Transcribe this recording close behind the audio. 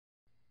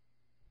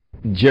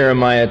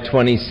Jeremiah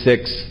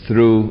 26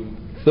 through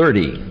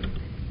 30.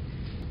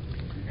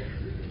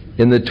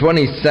 In the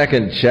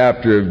 22nd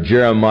chapter of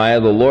Jeremiah,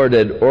 the Lord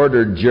had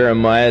ordered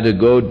Jeremiah to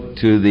go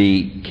to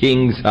the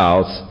king's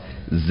house,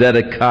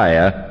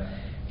 Zedekiah,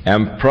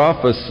 and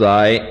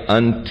prophesy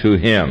unto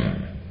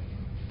him.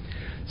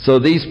 So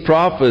these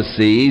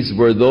prophecies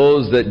were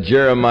those that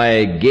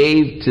Jeremiah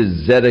gave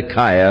to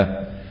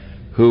Zedekiah,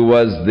 who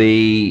was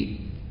the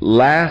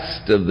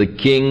last of the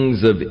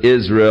kings of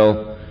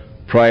Israel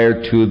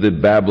prior to the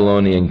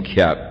Babylonian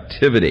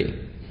captivity.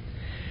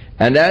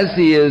 And as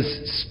he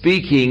is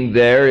speaking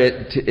there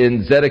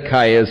in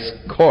Zedekiah's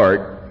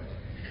court,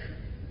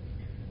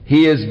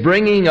 he is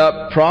bringing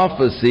up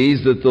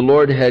prophecies that the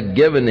Lord had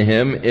given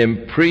him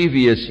in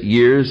previous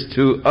years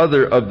to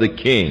other of the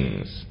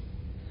kings.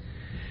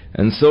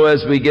 And so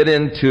as we get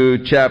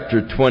into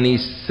chapter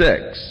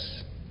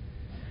 26,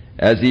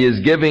 as he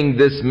is giving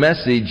this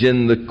message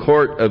in the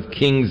court of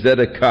King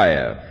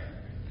Zedekiah,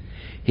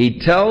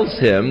 he tells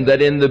him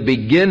that in the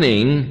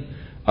beginning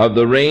of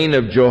the reign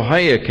of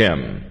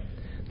Jehoiakim,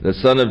 the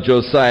son of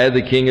Josiah,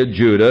 the king of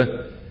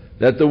Judah,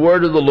 that the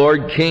word of the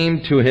Lord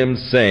came to him,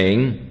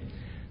 saying,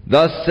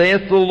 Thus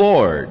saith the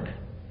Lord,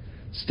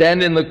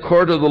 Stand in the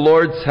court of the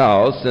Lord's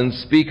house, and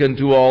speak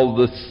unto all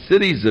the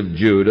cities of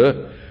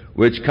Judah,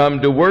 which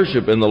come to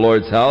worship in the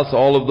Lord's house,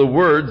 all of the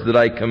words that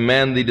I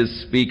command thee to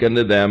speak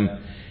unto them,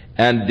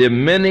 and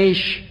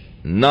diminish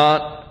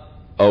not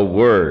a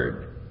word.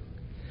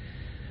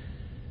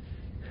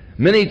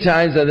 Many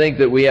times I think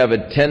that we have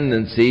a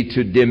tendency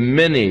to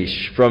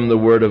diminish from the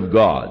Word of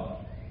God.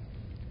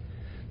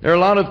 There are a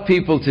lot of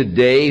people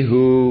today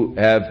who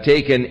have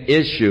taken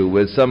issue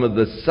with some of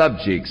the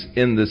subjects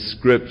in the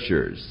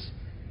Scriptures.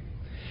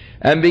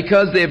 And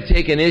because they have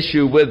taken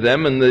issue with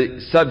them and the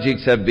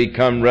subjects have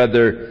become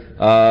rather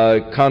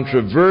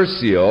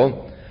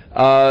controversial,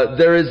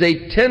 there is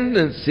a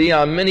tendency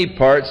on many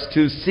parts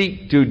to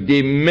seek to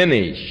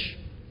diminish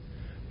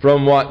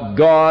from what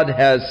God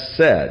has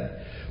said.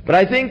 But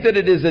I think that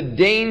it is a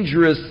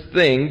dangerous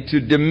thing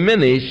to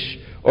diminish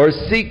or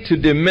seek to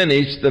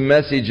diminish the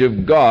message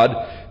of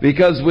God,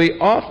 because we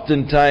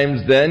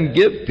oftentimes then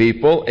give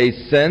people a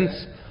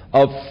sense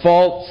of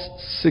false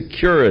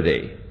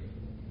security.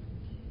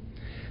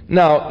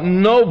 Now,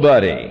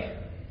 nobody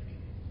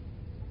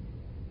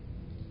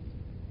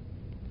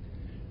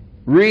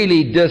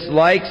really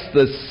dislikes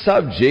the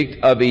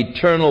subject of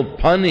eternal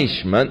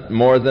punishment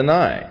more than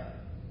I.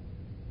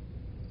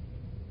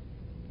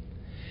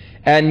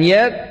 And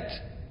yet,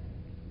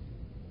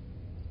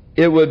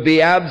 it would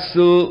be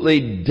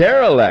absolutely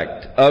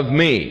derelict of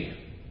me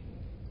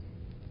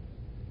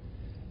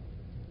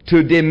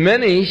to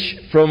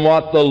diminish from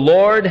what the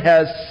Lord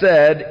has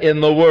said in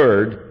the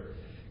Word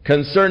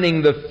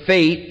concerning the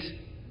fate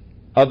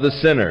of the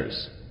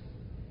sinners.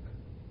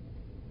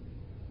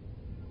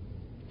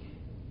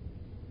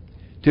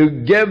 To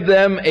give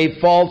them a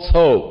false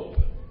hope,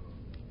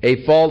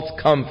 a false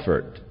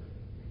comfort.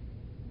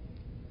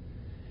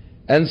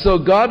 And so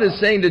God is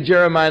saying to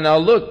Jeremiah, now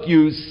look,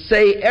 you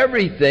say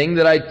everything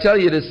that I tell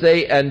you to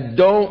say, and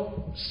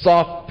don't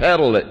soft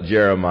pedal it,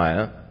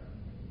 Jeremiah.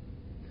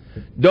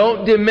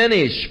 Don't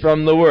diminish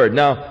from the Word.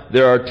 Now,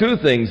 there are two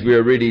things we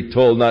are really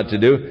told not to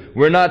do.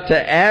 We're not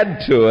to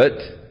add to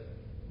it,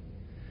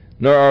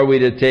 nor are we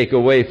to take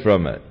away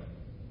from it.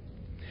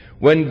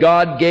 When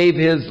God gave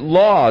His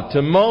law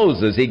to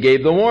Moses, He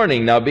gave the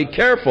warning, now be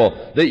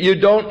careful that you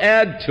don't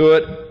add to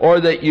it or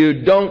that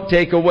you don't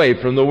take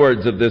away from the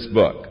words of this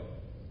book.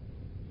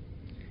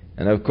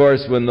 And of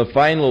course, when the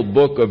final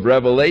book of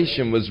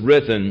Revelation was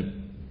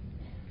written,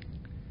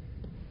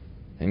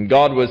 and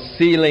God was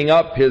sealing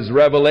up His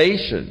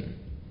revelation,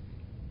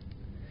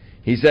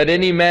 He said,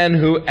 Any man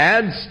who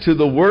adds to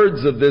the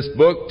words of this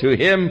book, to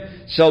him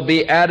shall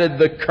be added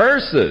the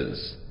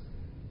curses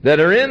that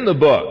are in the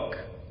book.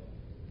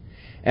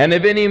 And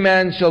if any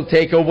man shall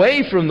take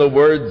away from the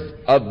words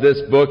of this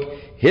book,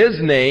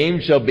 his name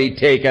shall be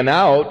taken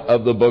out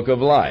of the book of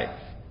life.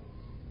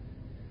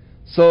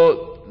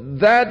 So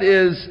that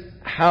is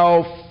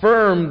how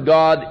firm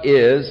God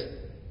is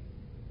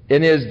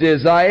in His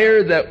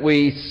desire that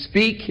we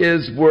speak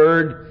His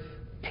word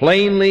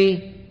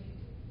plainly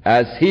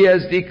as He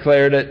has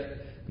declared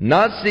it,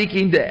 not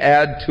seeking to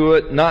add to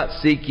it,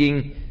 not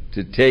seeking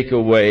to take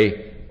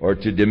away or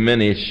to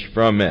diminish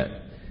from it.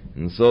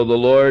 And so the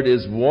Lord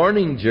is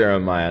warning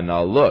Jeremiah,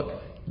 now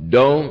look,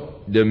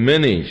 don't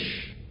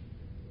diminish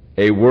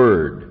a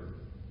word.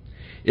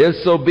 If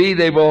so be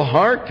they will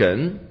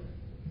hearken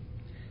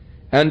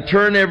and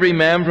turn every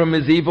man from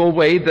his evil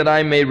way, that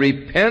I may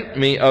repent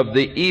me of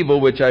the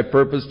evil which I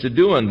purpose to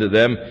do unto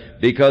them,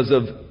 because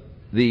of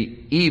the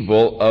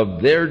evil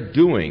of their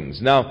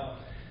doings. Now,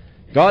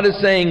 God is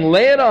saying,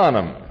 lay it on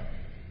them.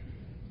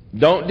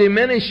 Don't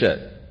diminish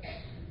it.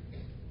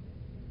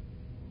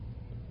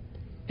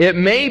 It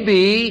may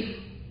be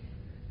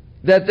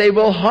that they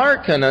will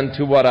hearken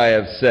unto what I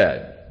have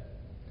said.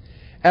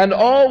 And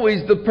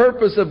always the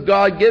purpose of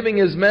God giving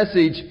His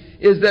message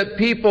is that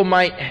people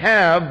might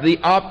have the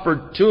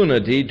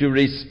opportunity to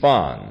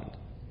respond.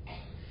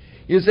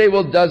 You say,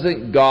 well,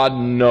 doesn't God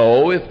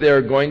know if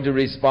they're going to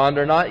respond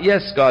or not?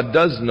 Yes, God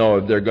does know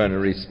if they're going to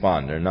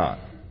respond or not.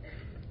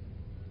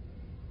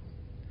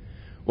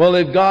 Well,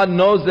 if God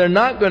knows they're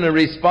not going to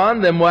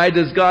respond, then why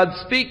does God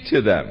speak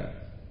to them?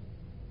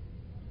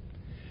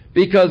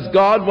 Because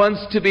God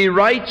wants to be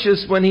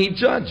righteous when He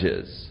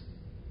judges.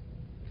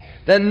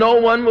 Then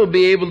no one will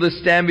be able to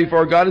stand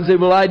before God and say,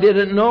 well, I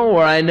didn't know,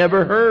 or I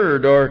never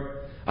heard,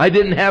 or I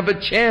didn't have a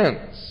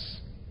chance.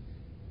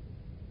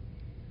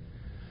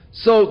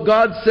 So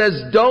God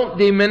says, don't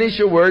diminish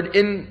a word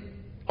in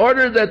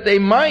order that they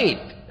might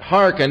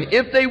hearken.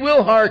 If they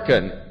will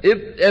hearken,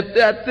 if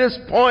at this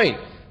point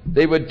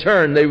they would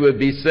turn, they would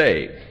be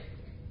saved.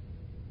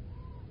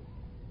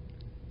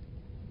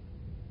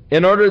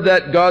 In order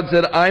that God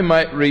said, I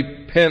might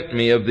repent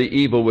me of the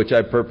evil which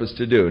I purpose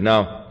to do.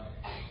 Now,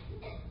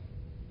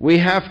 we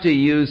have to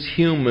use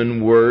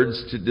human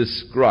words to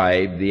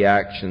describe the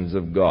actions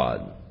of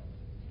God.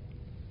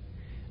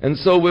 And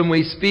so when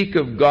we speak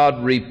of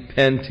God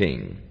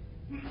repenting,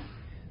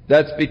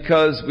 that's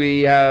because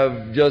we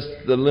have just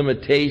the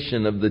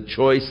limitation of the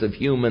choice of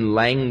human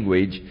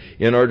language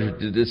in order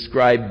to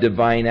describe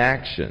divine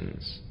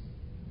actions.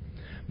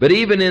 But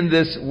even in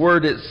this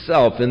word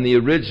itself, in the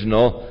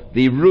original,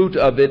 the root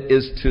of it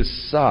is to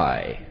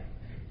sigh.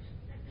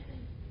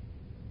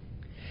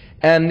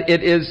 And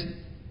it is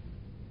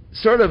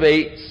sort of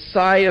a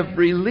sigh of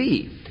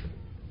relief.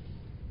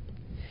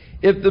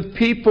 If the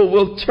people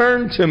will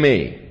turn to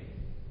me,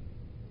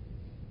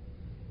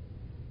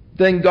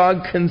 then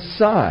God can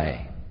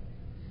sigh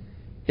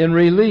in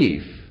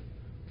relief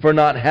for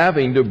not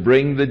having to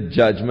bring the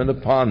judgment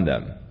upon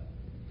them.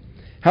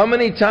 How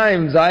many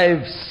times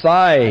I've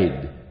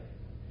sighed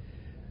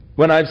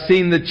when I've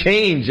seen the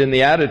change in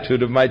the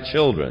attitude of my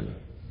children.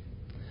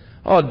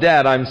 Oh,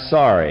 Dad, I'm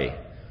sorry.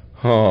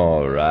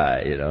 All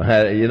right,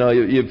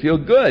 you feel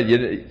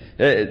good.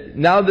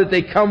 Now that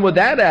they come with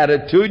that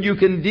attitude, you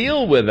can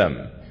deal with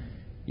them.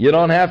 You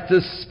don't have to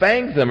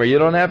spank them, or you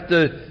don't have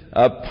to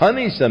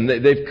punish them.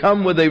 They've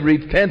come with a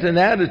repentant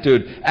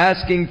attitude,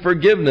 asking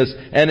forgiveness,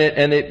 and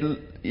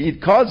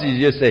it causes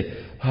you to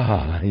say,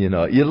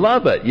 you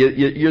love it.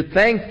 You're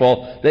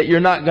thankful that you're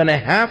not going to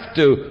have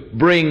to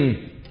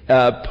bring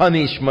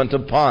punishment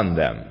upon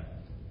them.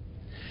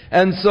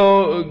 And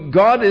so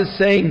God is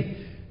saying,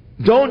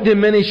 don't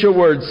diminish your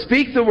word.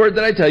 Speak the word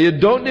that I tell you.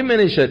 Don't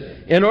diminish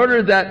it, in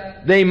order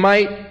that they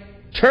might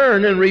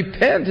turn and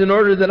repent, in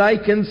order that I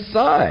can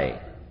sigh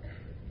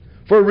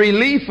for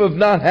relief of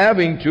not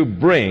having to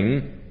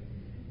bring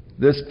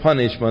this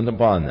punishment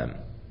upon them.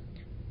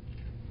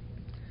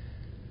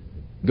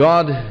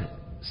 God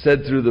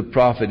said through the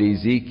prophet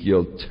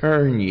Ezekiel,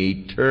 turn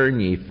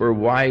ye, for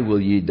why will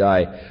ye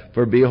die?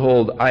 For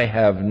behold, I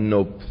have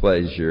no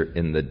pleasure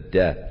in the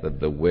death of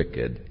the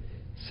wicked,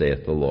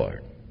 saith the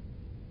Lord.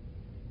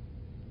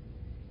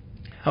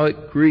 How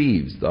it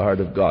grieves the heart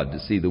of God to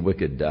see the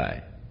wicked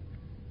die.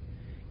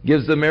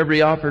 Gives them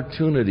every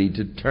opportunity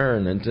to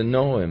turn and to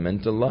know Him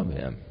and to love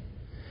Him.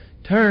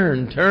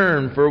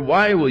 Turn, for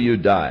why will you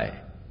die?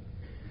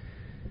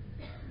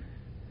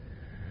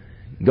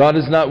 God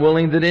is not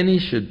willing that any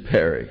should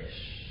perish.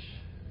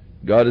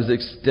 God has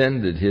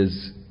extended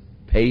His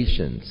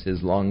patience,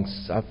 His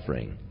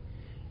long-suffering,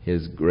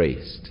 His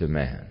grace to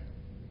man.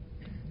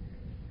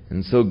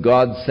 And so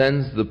God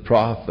sends the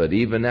prophet,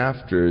 even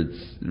after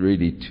it's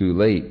really too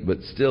late,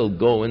 but still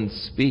go and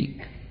speak.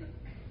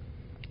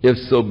 If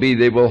so be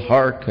they will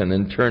hearken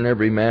and turn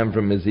every man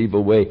from his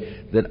evil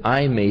way, that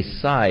I may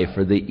sigh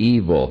for the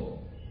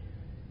evil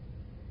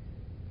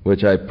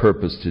which I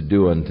purpose to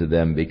do unto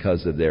them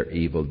because of their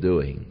evil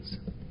doings.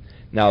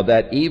 Now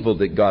that evil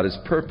that God has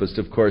purposed,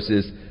 of course,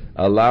 is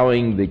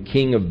allowing the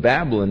king of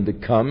Babylon to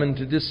come and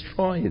to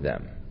destroy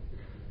them.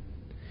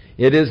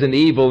 It isn't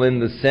evil in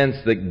the sense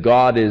that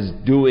God is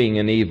doing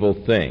an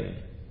evil thing.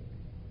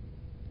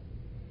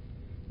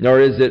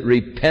 Nor is it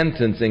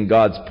repentance in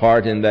God's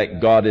part in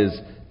that God is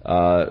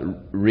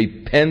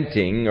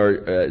repenting,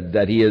 or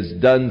that He has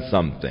done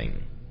something.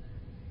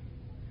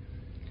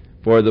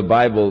 For the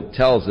Bible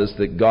tells us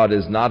that God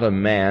is not a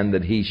man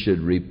that He should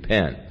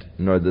repent,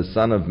 nor the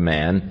Son of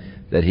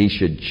Man that He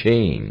should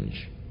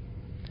change.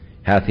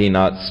 Hath He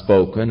not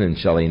spoken, and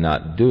shall He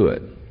not do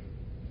it?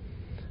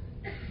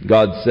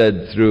 God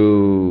said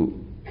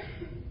through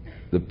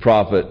the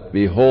prophet,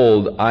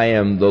 behold, I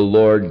am the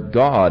Lord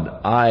God,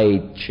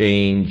 I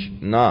change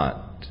not.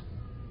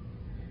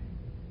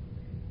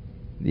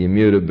 The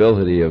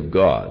immutability of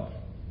God.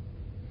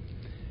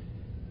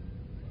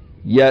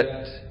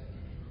 Yet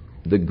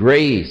the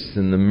grace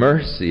and the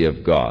mercy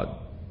of God.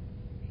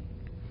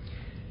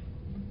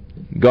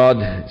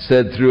 God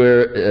said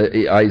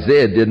through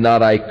Isaiah, did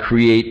not I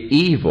create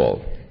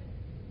evil?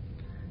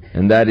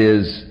 And that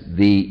is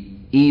the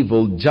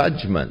evil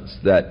judgments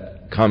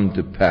that come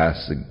to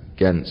pass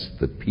against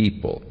the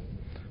people,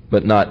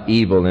 but not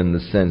evil in the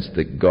sense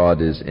that God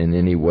is in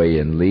any way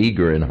in league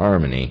or in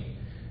harmony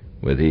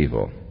with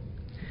evil.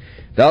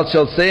 Thou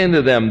shalt say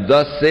unto them,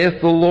 thus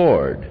saith the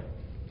Lord,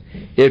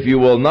 if you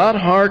will not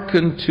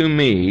hearken to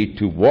me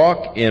to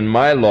walk in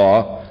my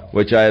law,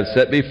 which I have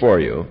set before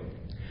you,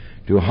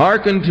 to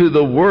hearken to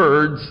the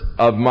words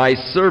of my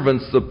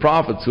servants the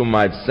prophets whom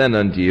I have sent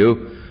unto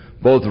you,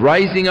 both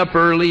rising up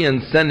early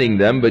and sending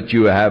them, but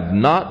you have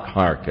not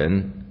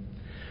hearkened,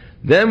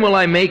 then will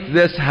I make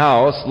this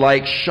house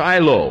like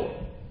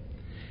Shiloh,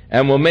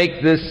 and will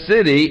make this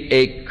city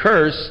a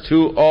curse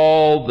to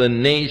all the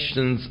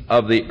nations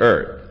of the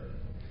earth.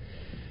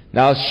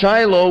 Now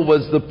Shiloh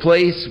was the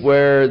place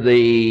where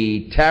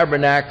the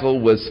tabernacle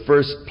was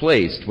first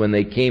placed when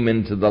they came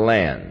into the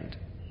land.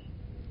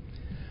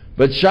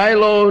 But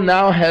Shiloh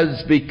now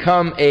has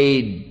become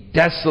a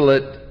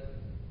desolate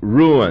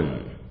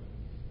ruin.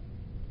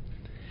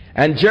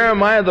 And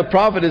Jeremiah the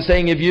prophet is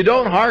saying, if you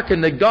don't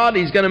hearken to God,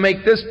 He's going to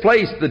make this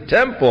place, the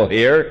temple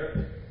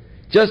here,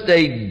 just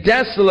a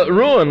desolate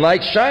ruin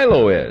like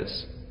Shiloh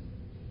is.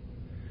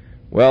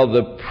 Well,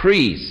 the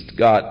priest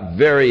got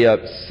very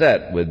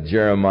upset with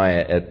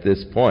Jeremiah at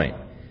this point,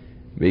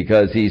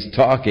 because he's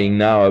talking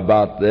now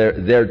about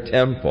their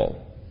temple.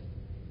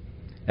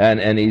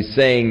 And he's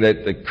saying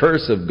that the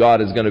curse of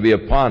God is going to be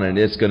upon it, and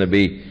it's going to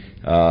be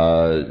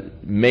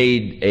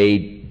made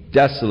a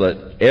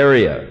desolate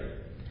area.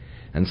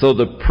 And so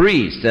the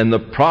priest and the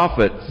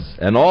prophets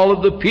and all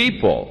of the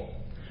people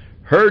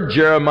heard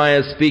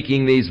Jeremiah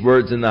speaking these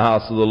words in the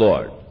house of the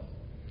Lord.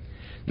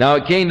 Now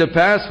it came to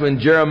pass, when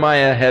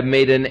Jeremiah had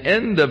made an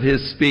end of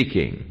his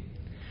speaking,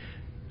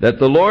 that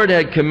the Lord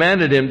had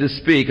commanded him to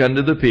speak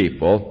unto the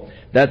people,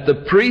 that the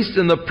priests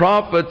and the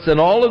prophets and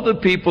all of the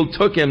people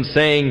took him,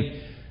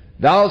 saying,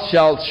 Thou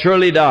shalt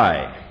surely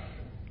die.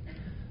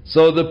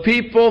 So the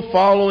people,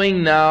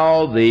 following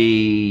now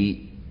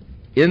the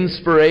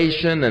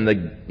inspiration and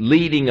the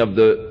leading of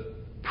the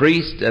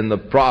priest and the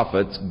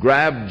prophets,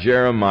 grabbed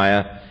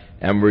Jeremiah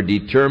and were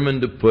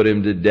determined to put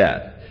him to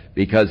death,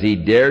 because he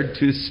dared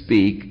to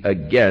speak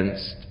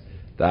against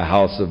the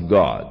house of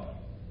God,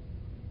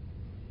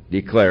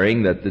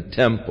 declaring that the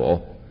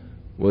temple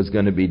was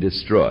going to be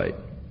destroyed.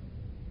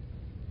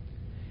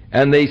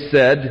 And they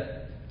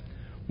said,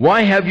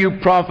 Why have you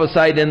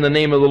prophesied in the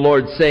name of the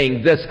Lord,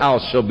 saying, This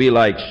house shall be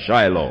like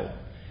Shiloh,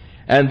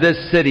 and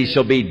this city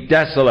shall be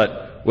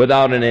desolate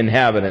without an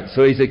inhabitant?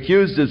 So he's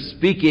accused of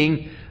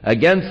speaking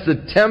against the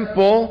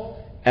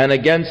temple and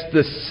against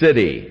the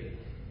city,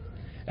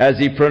 as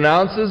he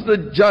pronounces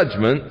the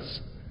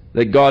judgments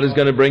that God is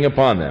going to bring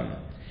upon them.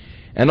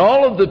 And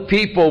all of the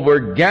people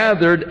were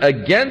gathered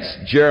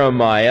against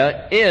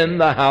Jeremiah in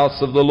the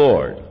house of the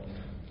Lord.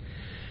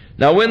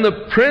 Now when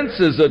the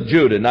princes of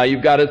Judah, now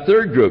you've got a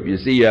third group. You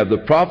see, you have the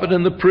prophet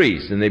and the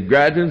priest, and they've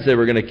grabbed him and said,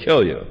 We're going to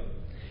kill you.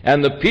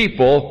 And the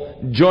people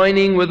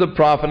joining with the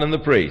prophet and the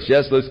priest.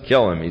 Yes, let's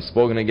kill him. He's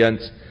spoken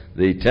against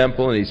the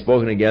temple, and he's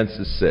spoken against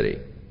the city.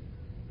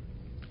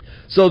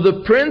 So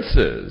the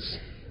princes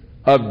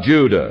of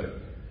Judah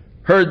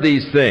heard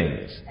these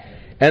things,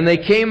 and they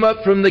came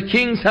up from the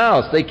king's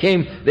house. They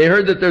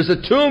heard that there's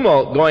a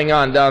tumult going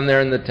on down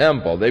there in the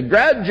temple. They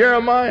grabbed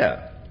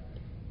Jeremiah.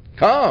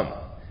 Come.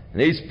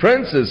 And these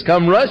princes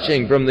come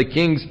rushing from the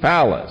king's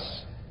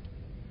palace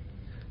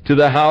to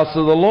the house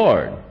of the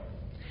Lord.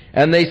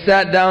 And they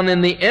sat down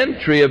in the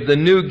entry of the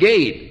new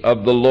gate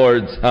of the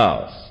Lord's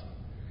house.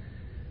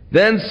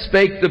 Then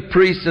spake the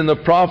priests and the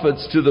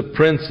prophets to the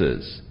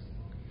princes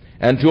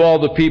and to all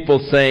the people,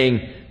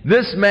 saying,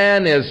 This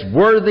man is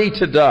worthy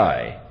to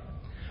die,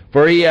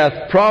 for he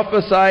hath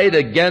prophesied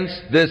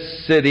against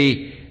this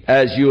city,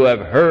 as you have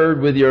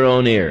heard with your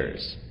own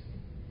ears.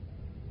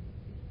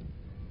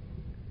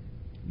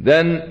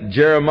 Then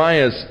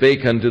Jeremiah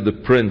spake unto the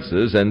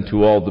princes and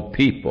to all the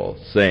people,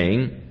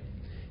 saying,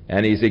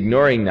 and he's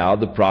ignoring now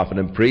the prophet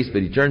and priest,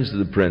 but he turns to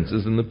the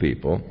princes and the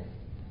people.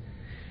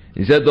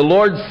 He said, The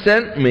Lord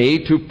sent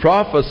me to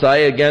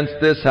prophesy against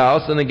this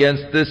house and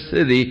against this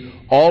city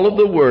all of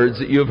the words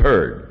that you have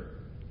heard.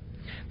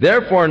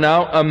 Therefore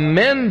now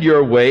amend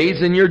your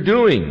ways and your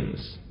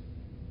doings,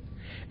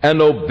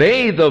 and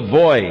obey the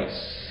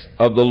voice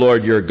of the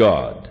Lord your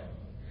God.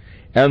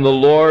 And the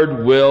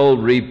Lord will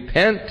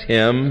repent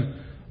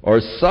him, or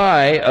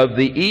sigh of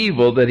the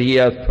evil that he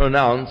hath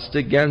pronounced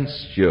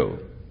against you.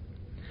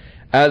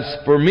 As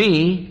for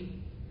me,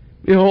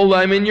 behold,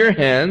 I'm in your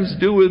hands.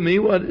 Do with me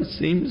what it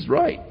seems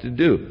right to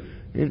do.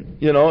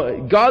 You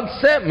know, God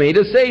sent me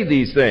to say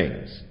these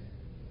things.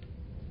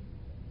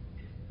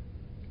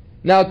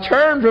 Now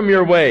turn from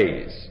your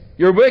ways,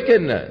 your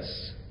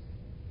wickedness,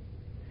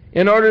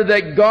 in order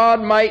that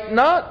God might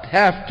not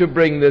have to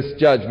bring this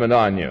judgment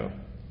on you.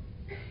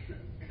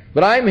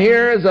 But I'm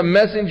here as a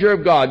messenger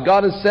of God.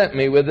 God has sent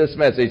me with this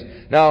message.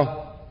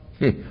 Now,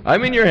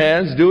 I'm in your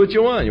hands. Do what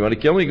you want. You want to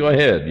kill me? Go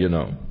ahead, you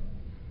know.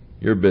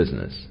 Your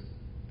business.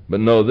 But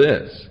know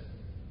this.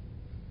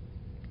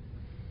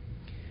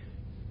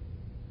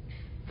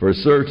 For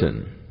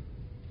certain,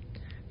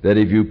 that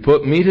if you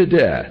put me to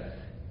death,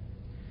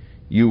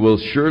 you will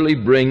surely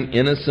bring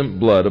innocent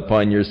blood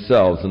upon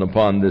yourselves and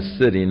upon this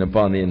city and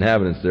upon the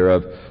inhabitants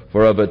thereof.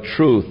 For of a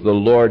truth the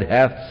Lord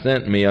hath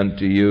sent me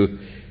unto you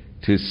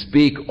to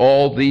speak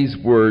all these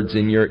words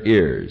in your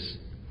ears.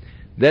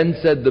 Then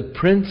said the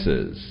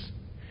princes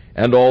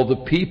and all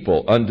the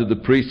people unto the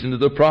priests and to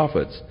the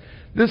prophets,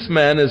 This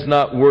man is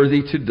not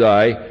worthy to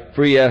die,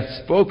 for he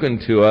hath spoken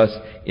to us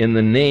in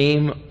the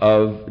name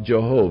of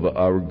Jehovah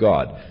our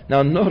God.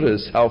 Now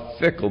notice how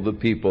fickle the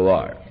people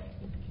are.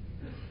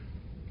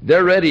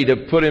 They're ready to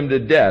put him to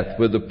death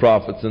with the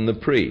prophets and the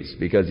priests,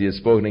 because he has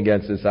spoken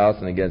against this house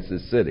and against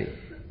this city.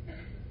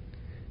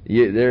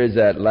 There is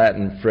that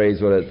Latin phrase,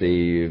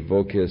 the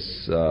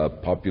vocus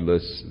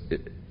populus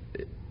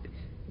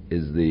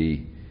is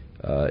the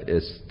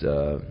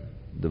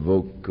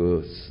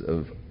vocus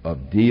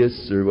of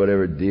Deus, or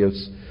whatever,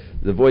 Deus.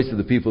 The voice of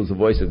the people is the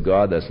voice of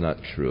God. That's not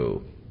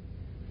true.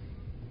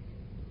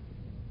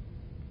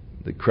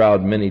 The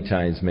crowd many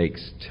times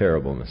makes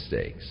terrible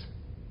mistakes.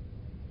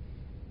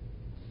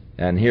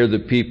 And here the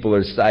people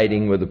are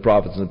siding with the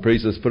prophets and the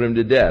priests. Let's put him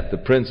to death. The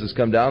princes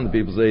come down. The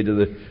people say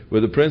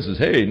with the princes,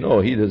 hey, no,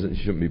 he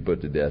shouldn't be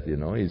put to death.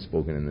 He's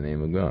spoken in the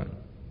name of God.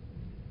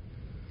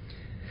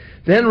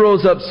 Then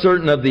rose up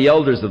certain of the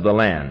elders of the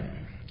land,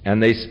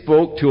 and they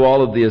spoke to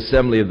all of the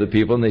assembly of the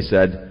people, and they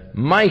said,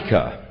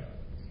 Micah,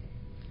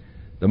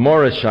 the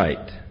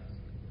Morashite,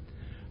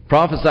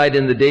 prophesied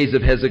in the days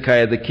of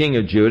Hezekiah the king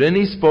of Judah, and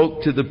he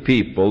spoke to the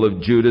people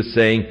of Judah,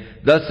 saying,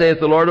 Thus saith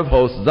the Lord of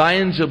hosts,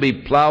 Zion shall be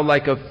plowed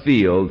like a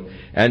field,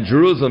 and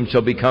Jerusalem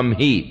shall become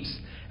heaps,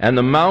 and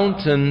the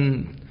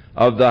mountain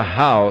of the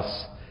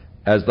house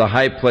as the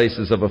high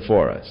places of a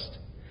forest.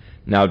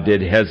 Now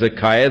did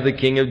Hezekiah the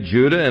king of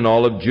Judah and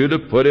all of Judah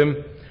put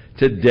him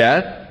to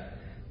death?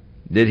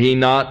 Did he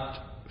not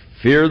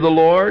fear the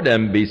Lord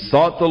and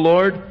besought the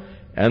Lord,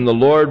 and the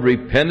Lord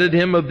repented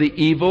him of the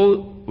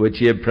evil which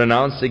he had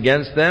pronounced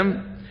against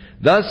them?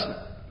 Thus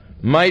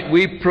might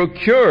we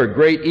procure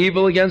great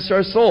evil against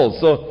our souls.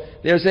 So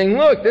they're saying,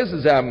 look, this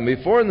has happened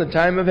before in the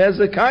time of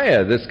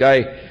Hezekiah. This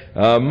guy,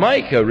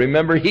 Micah,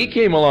 remember, he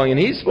came along and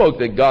he spoke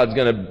that God's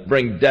going to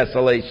bring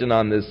desolation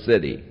on this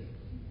city.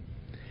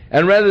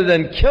 And rather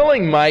than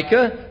killing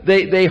Micah,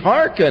 they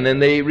hearkened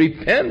and they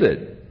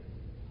repented.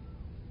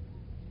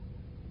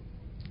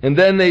 And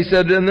then they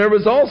said, and there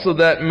was also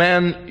that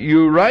man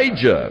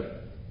Urijah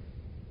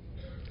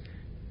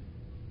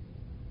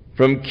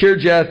from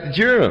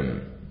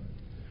Kirjath-jearim,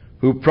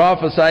 who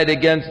prophesied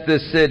against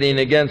this city and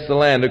against the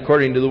land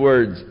according to the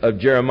words of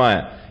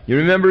Jeremiah. You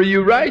remember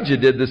Urijah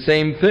did the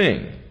same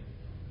thing.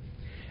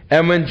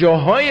 And when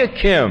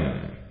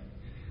Jehoiakim,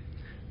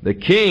 the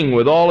king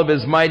with all of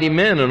his mighty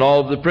men and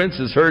all of the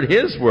princes, heard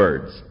his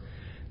words,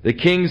 the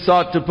king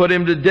sought to put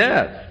him to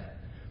death.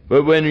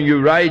 But when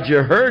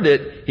Urijah heard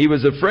it, he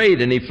was afraid,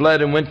 and he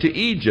fled and went to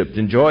Egypt.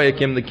 And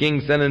Jehoiakim the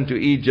king sent into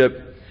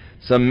Egypt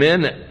some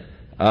men,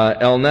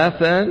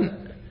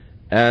 Elnathan,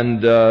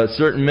 and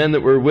certain men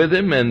that were with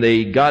him, and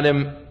they got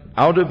him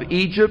out of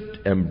Egypt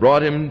and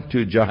brought him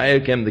to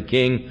Jehoiakim the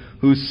king,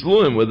 who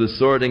slew him with a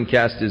sword and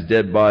cast his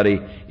dead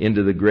body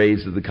into the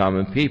graves of the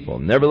common people.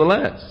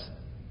 Nevertheless,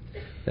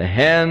 the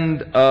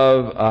hand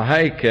of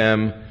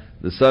Ahikam,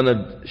 the son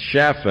of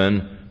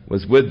Shaphan,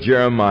 was with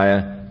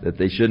Jeremiah, that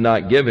they should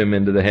not give him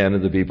into the hand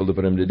of the people to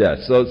put him to death.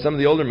 So some of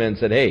the older men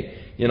said, hey,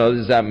 this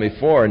has happened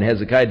before, and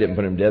Hezekiah didn't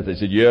put him to death. They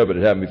said, yeah, but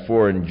it happened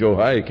before, and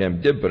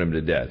Jehoiakim did put him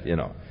to death,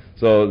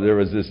 So there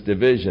was this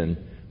division.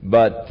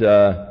 But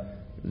the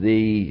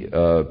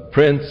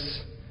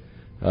prince,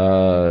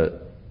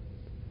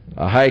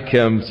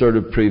 Ahikam, sort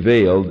of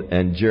prevailed,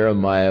 and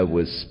Jeremiah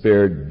was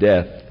spared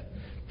death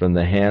from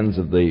the hands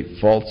of the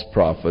false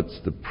prophets,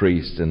 the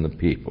priests, and the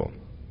people.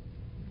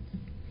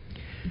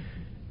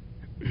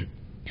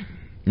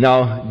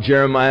 Now,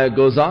 Jeremiah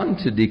goes on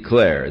to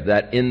declare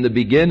that in the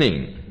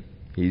beginning,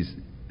 he's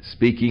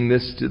speaking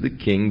this to the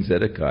king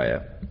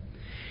Zedekiah,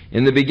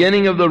 in the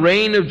beginning of the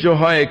reign of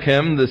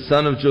Jehoiakim, the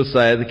son of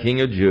Josiah, the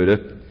king of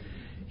Judah,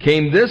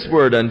 came this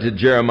word unto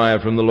Jeremiah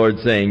from the Lord,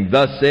 saying,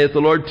 Thus saith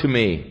the Lord to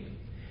me,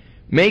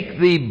 Make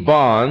thee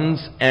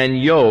bonds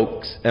and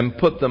yokes, and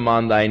put them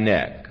on thy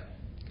neck.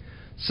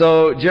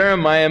 So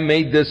Jeremiah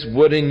made this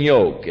wooden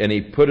yoke, and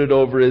he put it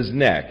over his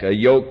neck, a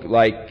yoke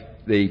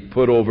like they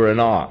put over an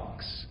ox.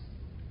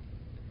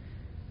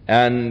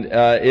 And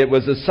it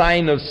was a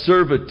sign of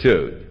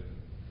servitude.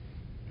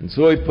 And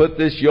so he put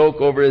this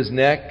yoke over his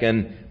neck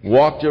and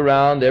walked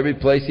around every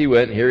place he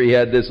went. Here he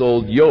had this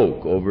old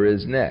yoke over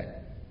his neck.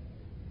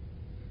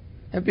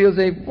 And people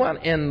say,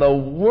 what in the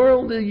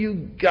world have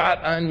you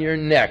got on your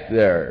neck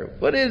there?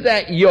 What is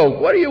that yoke?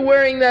 What are you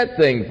wearing that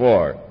thing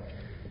for?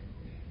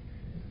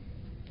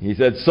 He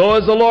said, so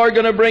is the Lord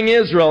going to bring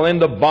Israel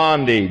into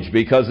bondage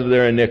because of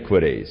their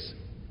iniquities.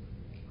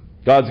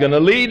 God's going to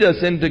lead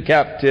us into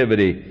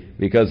captivity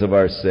because of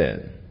our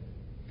sin.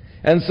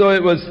 And so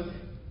it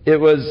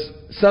was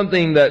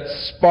something that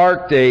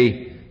sparked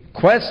a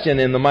question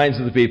in the minds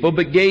of the people,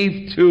 but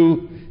gave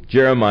to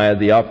Jeremiah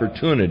the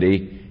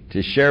opportunity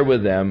to share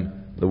with them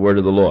the word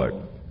of the Lord.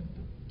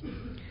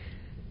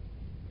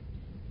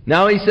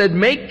 Now he said,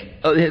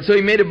 so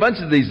he made a bunch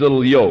of these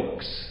little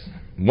yokes,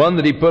 one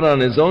that he put on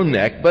his own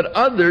neck, but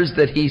others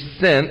that he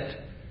sent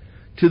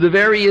to the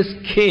various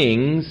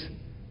kings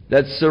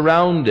that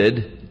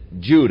surrounded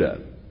Judah.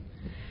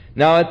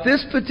 Now at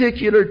this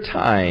particular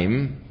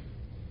time,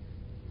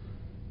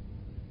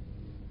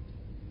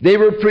 They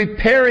were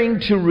preparing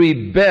to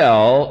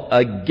rebel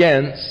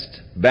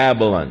against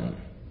Babylon.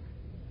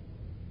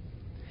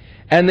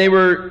 And they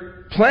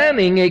were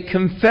planning a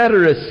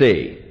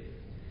confederacy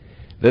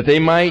that they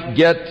might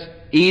get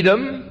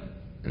Edom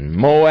and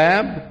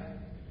Moab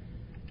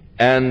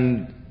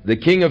and the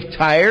king of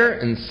Tyre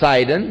and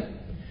Sidon,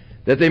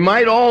 that they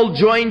might all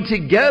join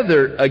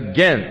together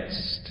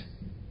against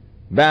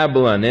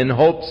Babylon in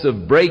hopes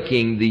of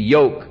breaking the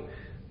yoke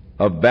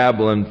of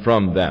Babylon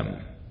from them.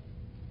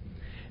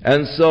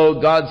 And so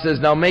God says,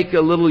 now make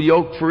a little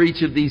yoke for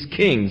each of these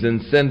kings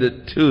and send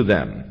it to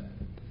them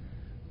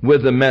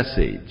with a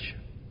message.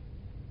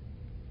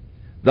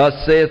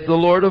 Thus saith the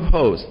Lord of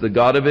hosts, the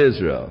God of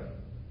Israel,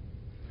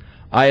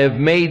 I have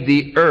made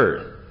the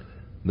earth,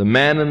 the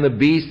man and the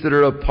beast that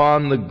are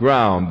upon the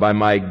ground, by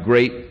my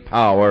great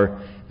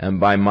power and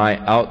by my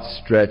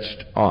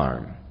outstretched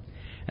arm.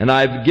 And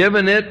I've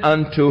given it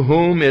unto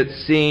whom it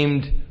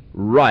seemed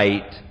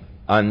right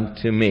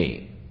unto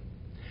me.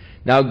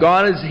 Now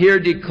God is here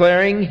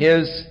declaring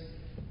His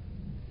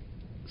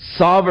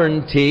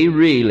sovereignty,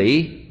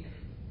 really,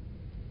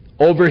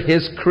 over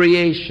His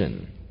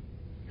creation.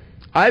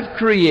 I've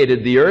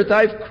created the earth,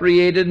 I've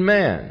created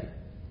man.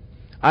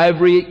 I've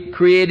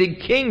created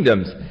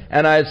kingdoms,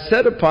 and I've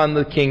set upon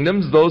the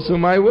kingdoms those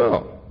whom I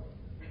will,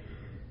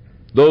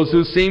 those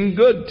who seem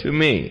good to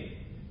me.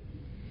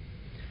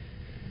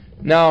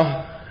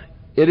 Now,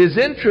 it is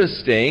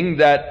interesting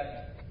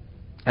that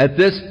at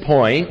this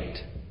point,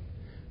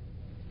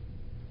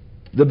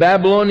 the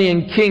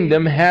Babylonian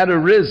kingdom had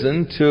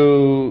arisen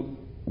to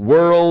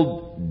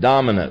world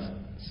dominance.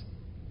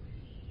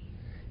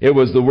 It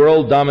was the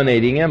world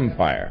dominating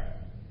empire.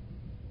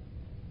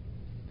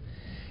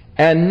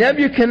 And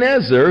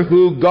Nebuchadnezzar,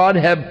 who God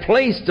had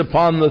placed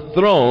upon the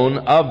throne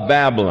of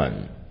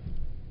Babylon,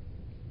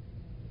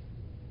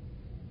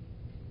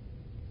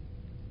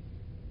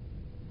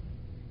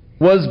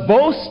 was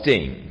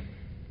boasting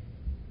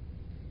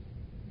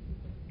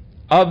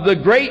of the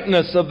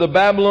greatness of the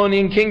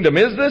Babylonian kingdom.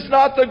 Is this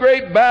not the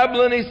great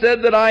Babylon, he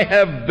said, that I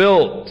have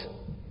built?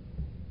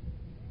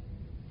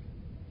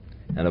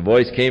 And a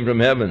voice came from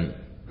heaven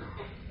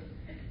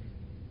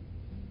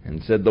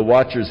and said, the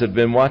watchers have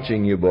been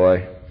watching you,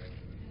 boy,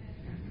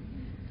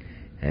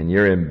 and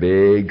you're in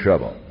big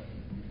trouble.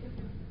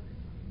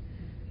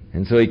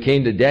 And so he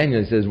came to Daniel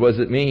and says, what does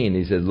it mean?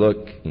 He says,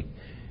 look,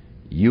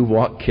 you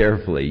walk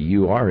carefully,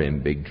 you are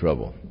in big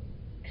trouble.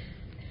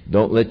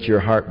 Don't let your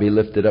heart be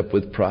lifted up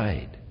with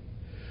pride,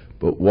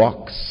 but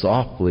walk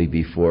softly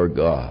before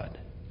God.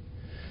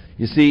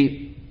 You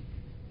see,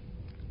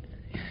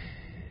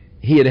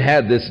 he had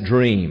had this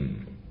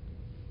dream.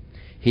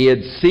 He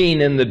had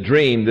seen in the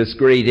dream this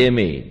great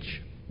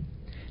image.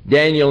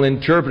 Daniel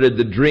interpreted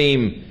the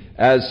dream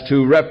as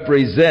to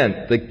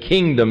represent the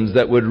kingdoms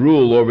that would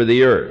rule over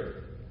the earth.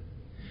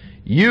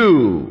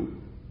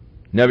 You,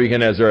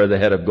 Nebuchadnezzar, are the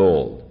head of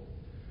gold.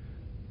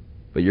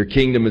 But your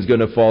kingdom is going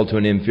to fall to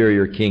an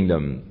inferior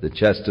kingdom, the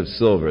chest of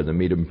silver, the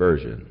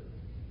Medo-Persian,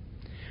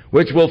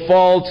 which will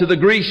fall to the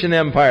Grecian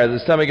Empire, the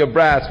stomach of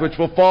brass, which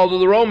will fall to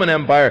the Roman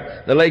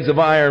Empire, the legs of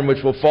iron,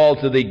 which will fall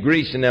to the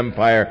Grecian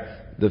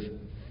Empire, the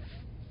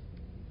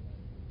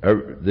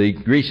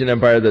Grecian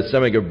Empire, the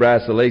stomach of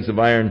brass, the legs of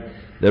iron,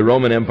 the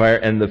Roman Empire,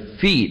 and the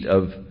feet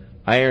of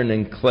iron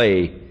and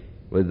clay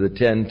with the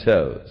 10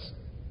 toes.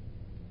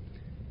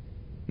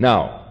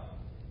 Now,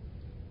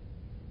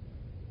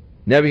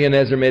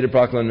 Nebuchadnezzar made a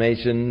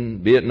proclamation,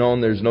 be it known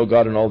there's no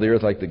God in all the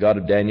earth like the God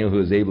of Daniel,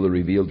 who is able to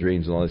reveal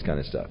dreams and all this kind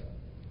of stuff.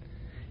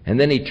 And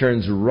then he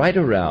turns right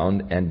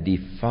around and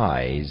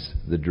defies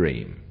the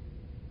dream.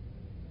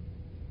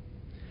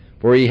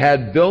 For he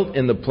had built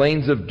in the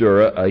plains of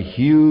Dura a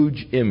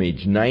huge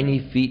image,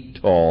 90 feet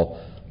tall,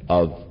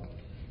 of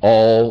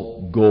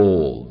all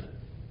gold.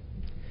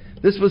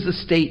 This was a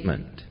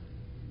statement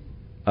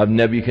of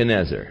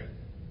Nebuchadnezzar.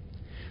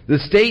 The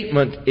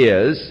statement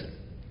is,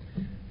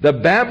 the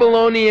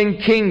Babylonian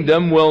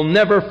kingdom will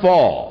never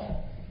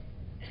fall.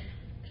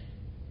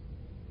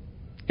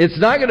 It's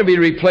not going to be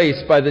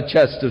replaced by the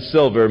chest of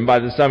silver and by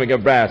the stomach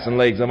of brass and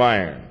legs of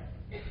iron.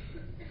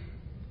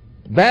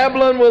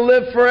 Babylon will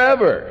live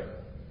forever.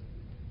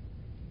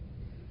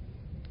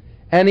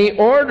 And he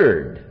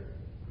ordered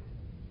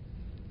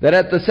that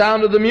at the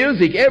sound of the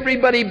music,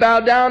 everybody bow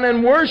down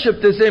and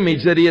worship this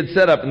image that he had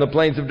set up in the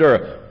plains of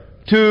Dura,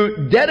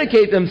 to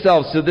dedicate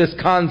themselves to this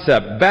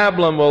concept.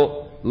 Babylon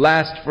will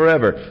last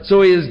forever.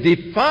 So he is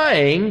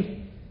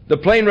defying the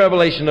plain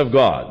revelation of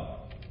God.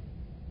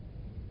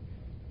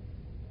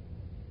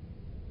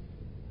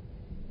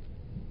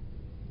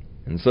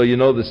 And so you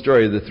know the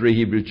story of the 3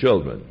 Hebrew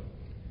children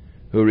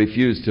who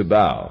refused to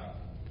bow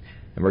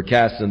and were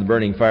cast in the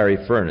burning fiery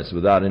furnace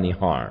without any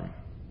harm.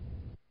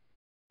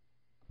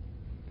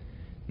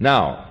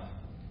 Now,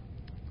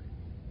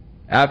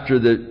 after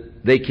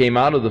they came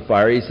out of the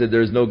fire, he said,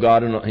 there's no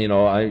God in,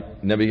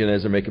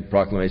 Nebuchadnezzar make a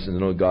proclamation,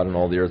 there's no God in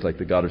all the earth like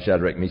the God of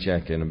Shadrach,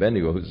 Meshach, and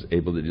Abednego, who's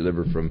able to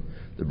deliver from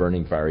the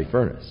burning fiery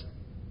furnace.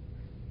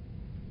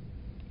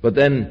 But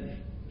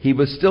then he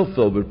was still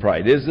filled with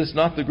pride. Is this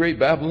not the great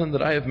Babylon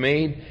that I have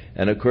made?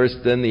 And of course,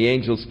 then the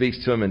angel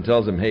speaks to him and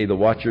tells him, hey, the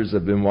watchers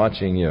have been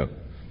watching you.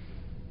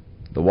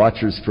 The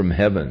watchers from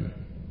heaven.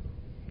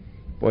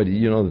 Boy, do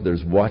you know that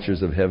there's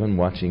watchers of heaven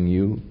watching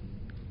you?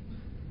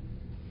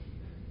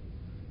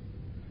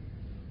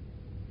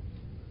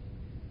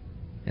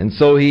 And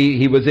so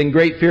he was in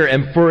great fear,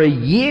 and for a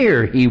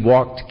year he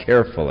walked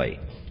carefully.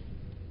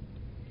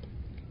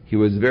 He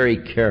was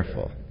very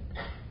careful.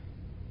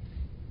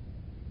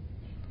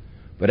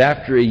 But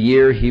after a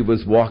year he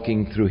was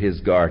walking through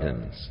his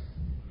gardens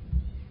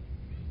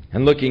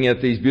and looking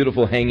at these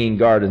beautiful hanging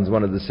gardens,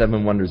 one of the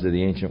 7 wonders of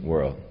the ancient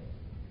world.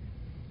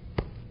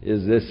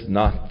 Is this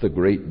not the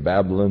great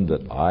Babylon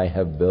that I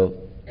have built?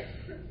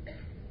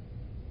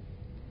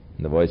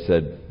 And the voice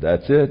said,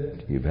 that's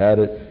it. You've had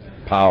it.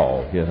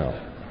 Pow, you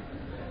know.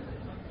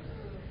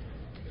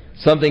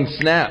 Something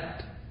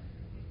snapped.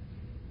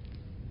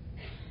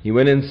 He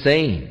went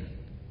insane.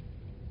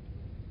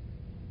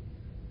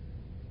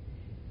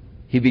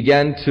 He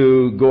began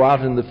to go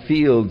out in the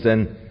fields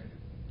and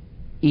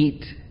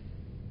eat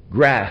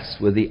grass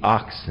with the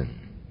oxen.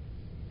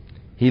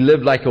 He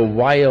lived like a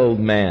wild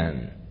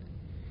man.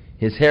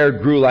 His hair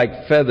grew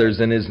like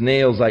feathers and his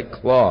nails like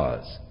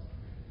claws.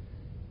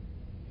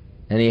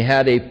 And he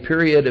had a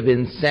period of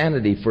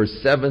insanity for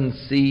 7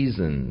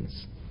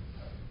 seasons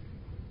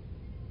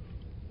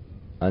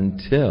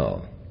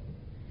until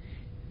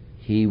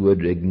he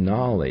would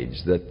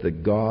acknowledge that the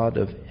God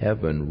of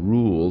heaven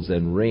rules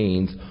and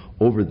reigns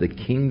over the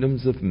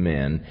kingdoms of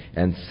men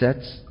and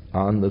sets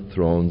on the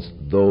thrones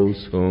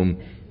those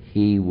whom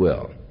he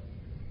will.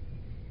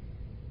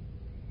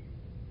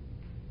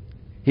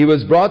 He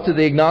was brought to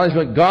the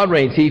acknowledgement God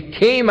reigns. He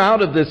came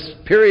out of this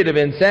period of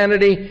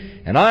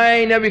insanity, and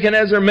I,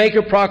 Nebuchadnezzar, make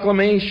a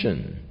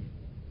proclamation.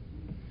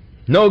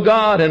 No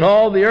God in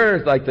all the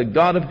earth like the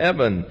God of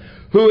heaven,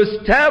 who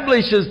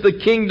establishes the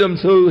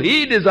kingdoms who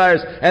he desires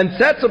and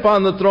sets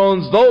upon the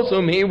thrones those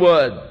whom he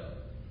would.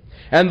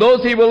 And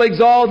those he will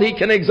exalt, he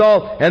can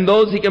exalt, and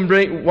those he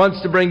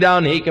wants to bring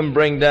down, he can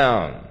bring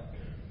down.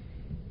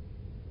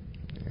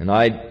 And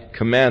I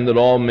command that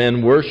all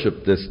men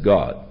worship this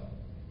God.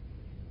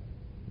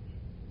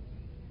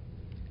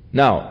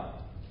 Now,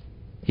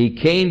 he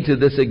came to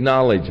this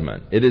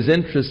acknowledgement. It is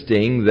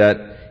interesting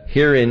that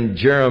here in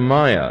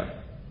Jeremiah,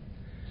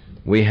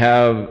 we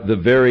have the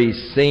very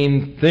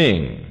same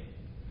thing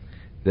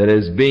that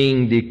is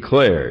being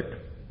declared.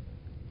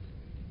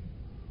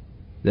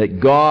 That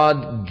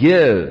God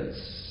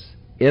gives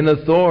in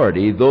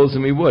authority those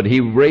whom he would.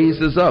 He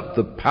raises up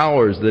the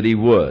powers that he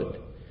would.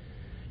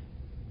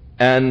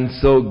 And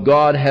so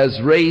God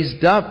has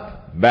raised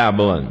up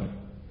Babylon.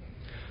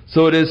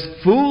 So it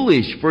is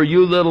foolish for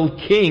you little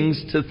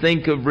kings to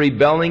think of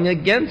rebelling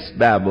against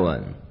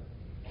Babylon.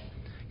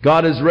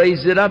 God has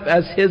raised it up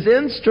as his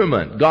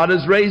instrument. God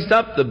has raised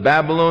up the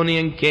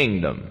Babylonian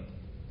kingdom.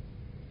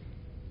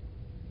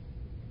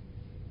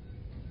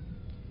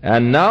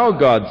 And now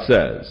God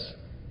says,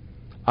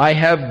 I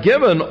have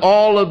given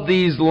all of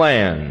these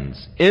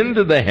lands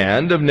into the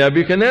hand of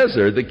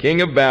Nebuchadnezzar, the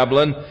king of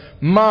Babylon,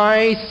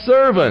 my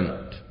servant.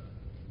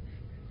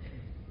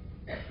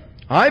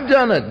 I've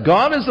done it.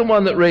 God is the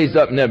one that raised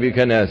up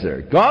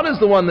Nebuchadnezzar. God is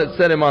the one that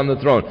set him on the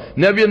throne.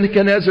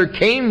 Nebuchadnezzar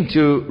came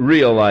to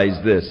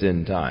realize this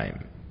in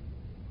time.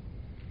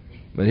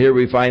 But here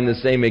we find the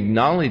same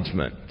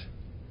acknowledgement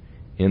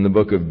in the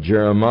book of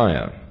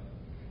Jeremiah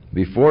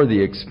before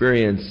the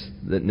experience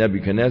that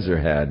Nebuchadnezzar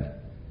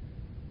had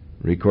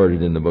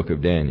recorded in the book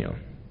of Daniel.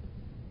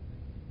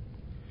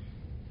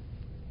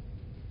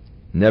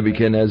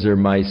 Nebuchadnezzar,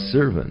 my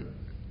servant,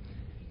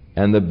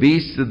 and the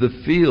beasts of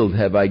the field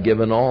have I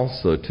given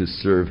also to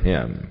serve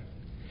him.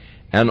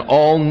 And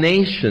all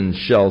nations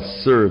shall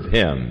serve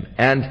him,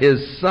 and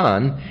his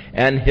son,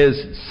 and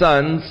his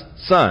son's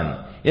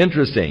son.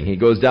 Interesting. He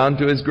goes down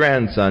to his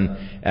grandson,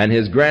 and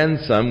his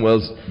grandson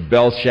was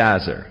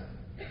Belshazzar.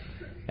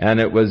 And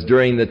it was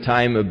during the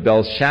time of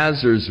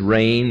Belshazzar's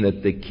reign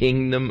that the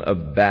kingdom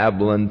of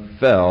Babylon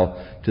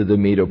fell to the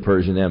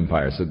Medo-Persian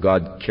Empire. So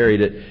God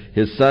carried it.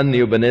 His son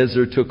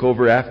Nebuchadnezzar took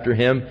over after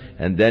him,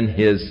 and then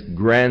his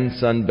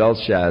grandson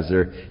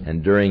Belshazzar,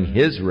 and during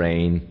his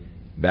reign,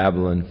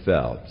 Babylon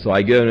fell. So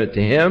I give it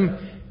to him,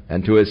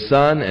 and to his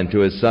son, and to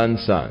his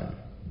son's son.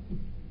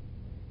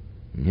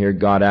 And here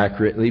God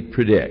accurately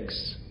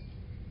predicts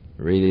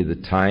really the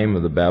time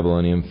of the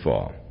Babylonian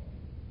fall.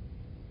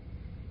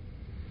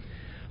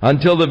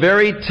 Until the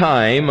very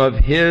time of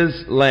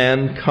his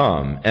land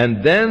come,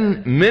 and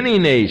then many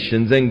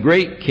nations and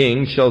great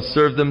kings shall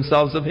serve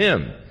themselves of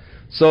him.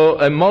 So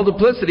a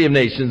multiplicity of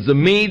nations, the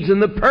Medes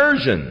and the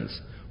Persians,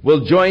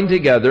 will join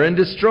together and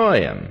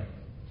destroy him.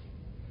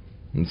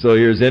 And so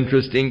here's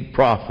interesting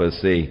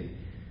prophecy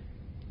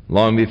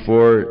long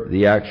before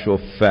the actual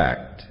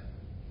fact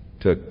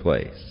took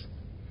place.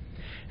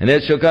 And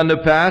it shall come to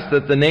pass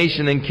that the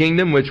nation and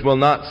kingdom which will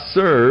not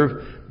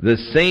serve the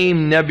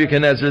same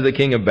Nebuchadnezzar, the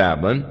king of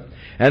Babylon,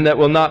 and that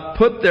will not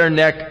put their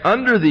neck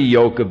under the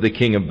yoke of the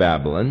king of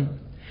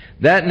Babylon,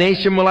 That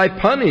nation will I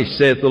punish,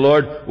 saith the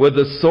Lord, with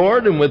the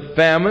sword and with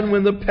famine,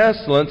 with the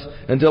pestilence,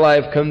 until I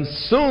have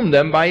consumed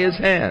them by his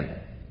hand.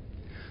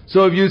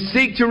 So if you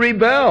seek to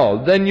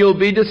rebel, then you'll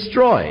be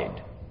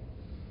destroyed.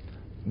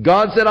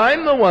 God said,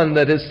 I'm the one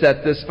that has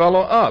set this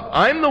fellow up.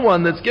 I'm the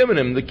one that's given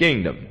him the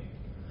kingdom.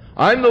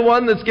 I'm the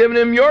one that's given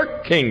him your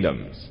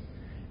kingdoms.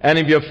 And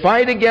if you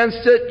fight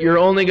against it, you're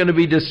only going to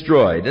be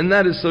destroyed. And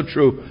that is so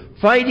true.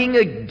 Fighting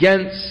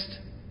against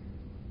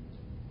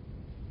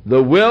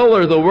the will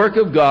or the work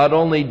of God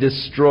only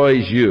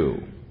destroys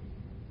you.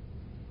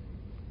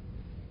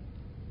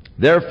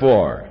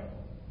 Therefore,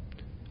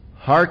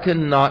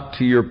 hearken not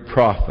to your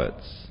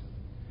prophets,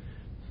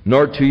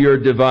 nor to your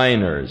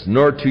diviners,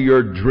 nor to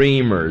your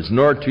dreamers,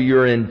 nor to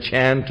your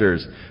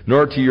enchanters,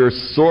 nor to your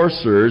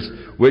sorcerers,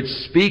 which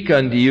speak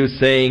unto you,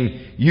 saying,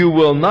 you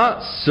will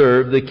not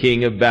serve the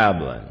king of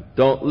Babylon.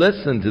 Don't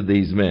listen to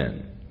these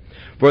men.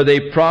 For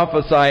they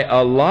prophesy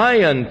a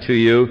lie unto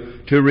you,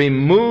 to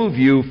remove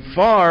you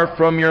far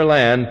from your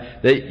land,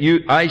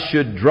 that I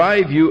should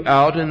drive you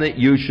out, and that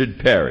you should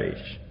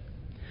perish.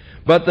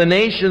 But the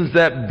nations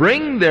that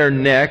bring their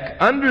neck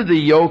under the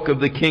yoke of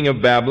the king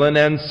of Babylon,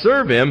 and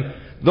serve him,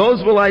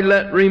 those will I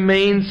let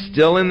remain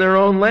still in their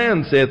own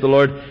land, saith the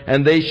Lord,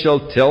 and they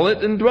shall till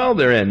it and dwell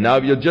therein. Now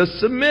if you'll just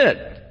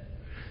submit,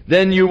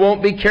 then you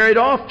won't be carried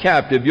off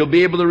captive. You'll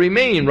be able to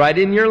remain right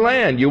in your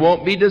land. You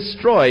won't be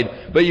destroyed,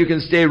 but you can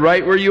stay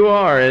right where you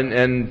are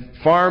and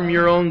farm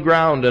your own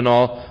ground and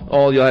all.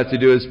 All you'll have to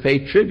do is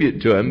pay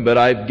tribute to him, but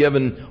I've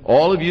given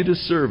all of you to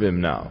serve him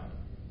now.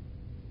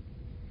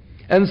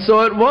 And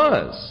so it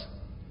was.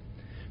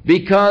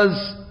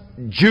 Because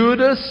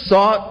Judah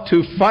sought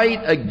to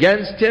fight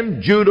against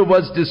him, Judah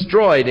was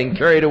destroyed and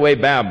carried away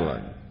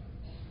Babylon.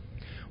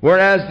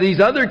 Whereas these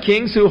other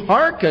kings who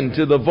hearkened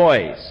to the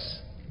voice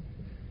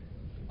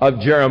of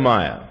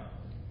Jeremiah,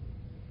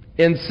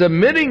 in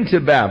submitting to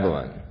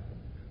Babylon,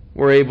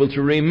 were able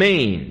to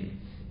remain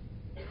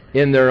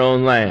in their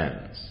own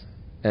lands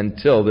and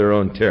till their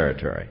own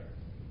territory.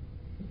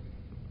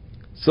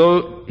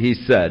 So he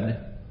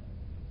said,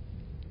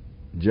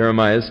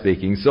 Jeremiah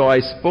speaking, so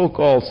I spoke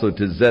also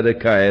to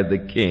Zedekiah the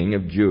king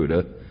of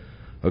Judah,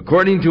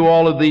 according to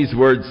all of these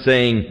words,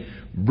 saying,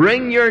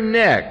 bring your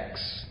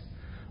necks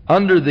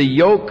under the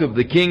yoke of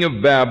the king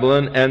of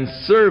Babylon, and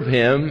serve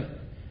him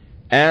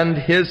and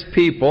his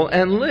people,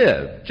 and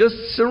live. Just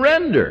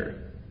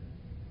surrender.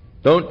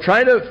 Don't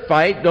try to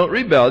fight, don't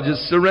rebel,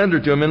 just surrender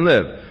to him and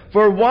live.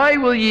 For why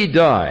will ye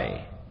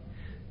die,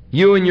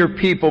 you and your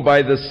people,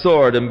 by the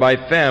sword and by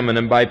famine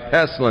and by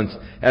pestilence,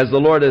 as the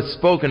Lord has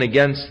spoken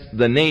against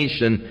the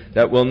nation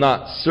that will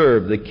not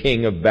serve the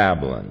king of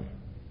Babylon?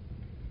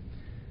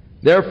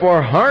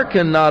 Therefore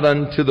hearken not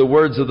unto the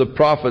words of the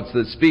prophets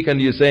that speak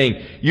unto you,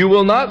 saying, you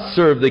will not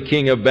serve the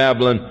king of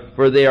Babylon,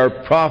 for they are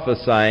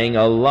prophesying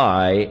a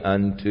lie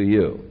unto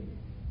you.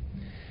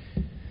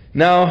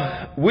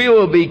 Now, we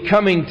will be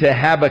coming to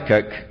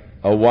Habakkuk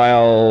a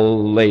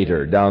while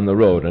later down the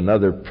road,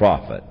 another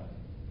prophet.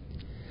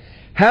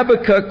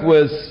 Habakkuk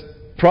was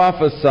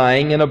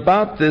prophesying in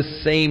about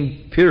this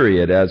same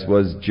period as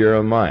was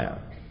Jeremiah.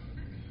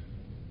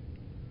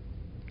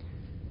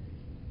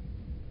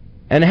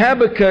 And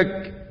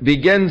Habakkuk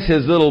begins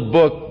his little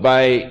book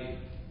by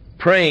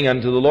praying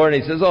unto the Lord,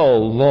 and he says, oh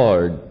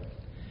Lord,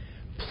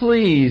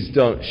 please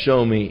don't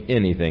show me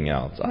anything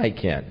else. I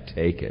can't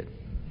take it.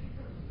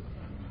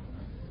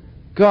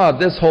 God,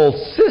 this whole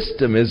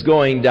system is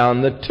going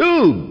down the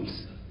tubes,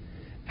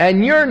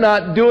 and you're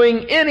not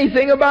doing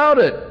anything about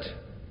it.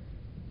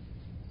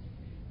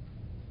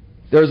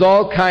 There's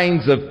all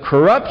kinds of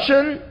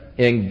corruption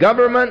in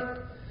government.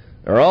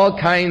 There are all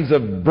kinds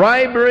of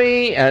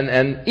bribery,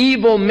 and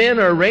evil men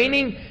are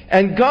reigning,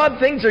 and God,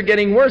 things are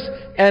getting worse.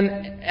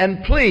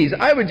 And please,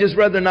 I would just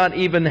rather not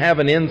even have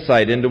an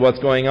insight into what's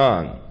going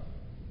on.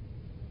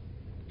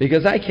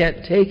 Because I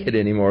can't take it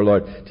anymore,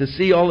 Lord, to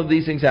see all of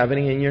these things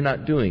happening and you're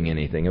not doing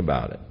anything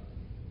about it.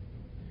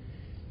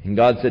 And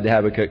God said to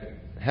Habakkuk,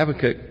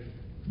 Habakkuk,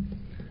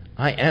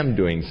 I am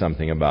doing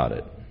something about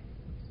it.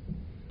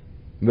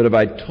 But if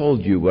I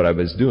told you what I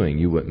was doing,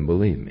 you wouldn't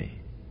believe me.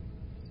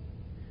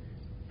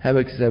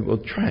 Habakkuk said, well,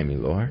 try me,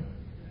 Lord.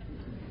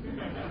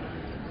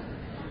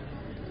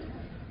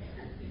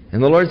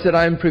 And the Lord said,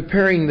 I am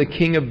preparing the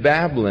king of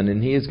Babylon,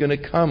 and he is going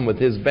to come with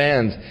his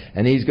bands,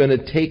 and he's going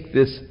to take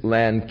this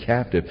land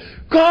captive.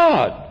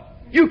 God,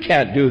 you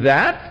can't do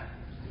that.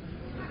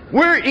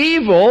 We're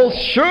evil,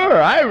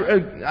 sure,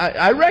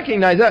 I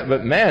recognize that,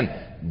 but man,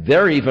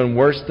 they're even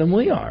worse than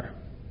we are.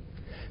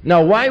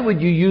 Now, why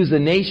would you use a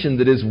nation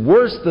that is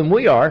worse than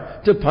we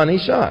are to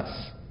punish us?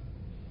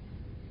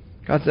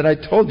 God said, I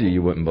told you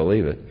you wouldn't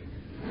believe it.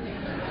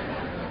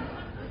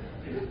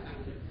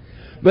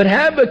 But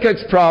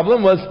Habakkuk's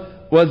problem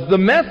was the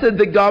method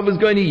that God was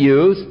going to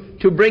use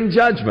to bring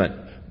judgment,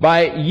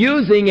 by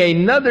using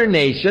another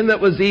nation that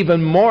was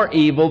even more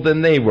evil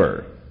than they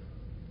were.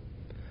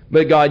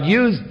 But God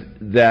used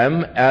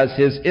them as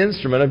his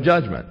instrument of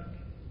judgment.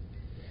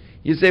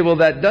 You say, well,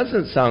 that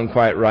doesn't sound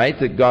quite right,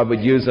 that God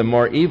would use a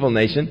more evil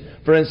nation.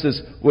 For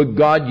instance, would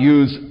God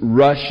use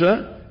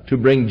Russia to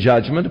bring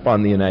judgment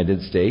upon the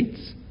United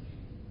States?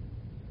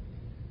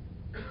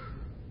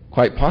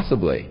 Quite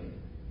possibly.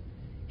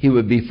 He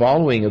would be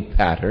following a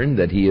pattern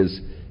that he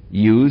has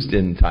used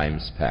in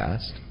times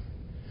past.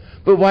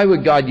 But why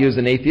would God use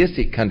an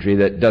atheistic country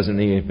that doesn't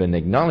even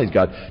acknowledge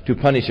God to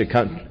punish a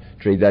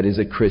country that is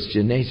a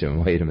Christian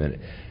nation? Wait a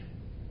minute.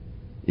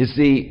 You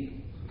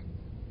see,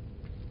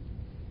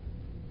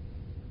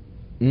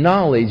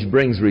 knowledge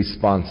brings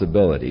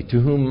responsibility. To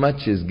whom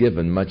much is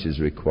given, much is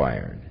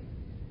required.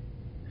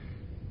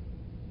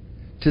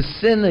 To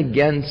sin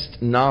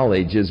against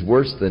knowledge is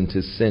worse than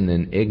to sin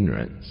in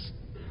ignorance.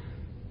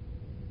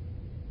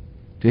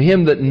 To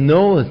him that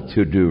knoweth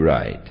to do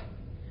right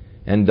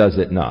and does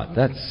it not,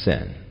 that's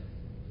sin.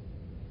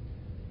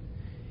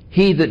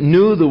 He that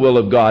knew the will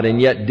of God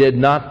and yet did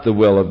not the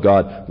will of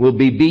God will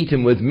be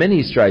beaten with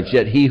many stripes.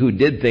 Yet he who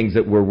did things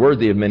that were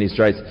worthy of many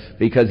stripes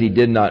because he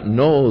did not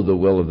know the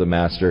will of the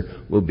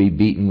Master will be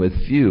beaten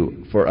with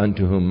few. For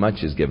unto whom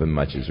much is given,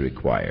 much is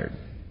required.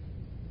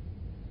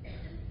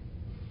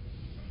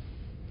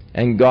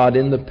 And God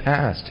in the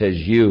past has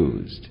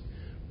used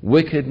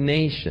wicked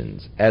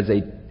nations as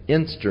an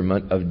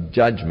instrument of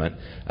judgment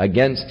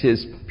against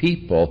his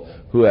people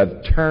who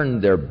have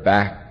turned their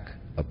back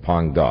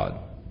upon God.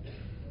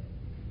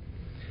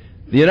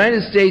 The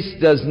United States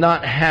does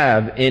not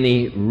have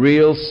any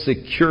real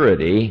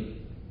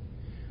security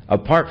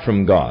apart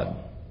from God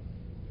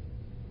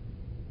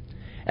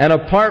and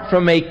apart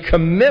from a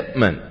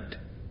commitment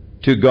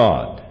to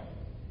God.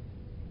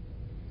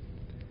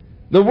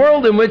 The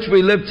world in which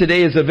we live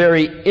today is a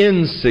very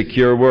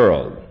insecure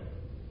world.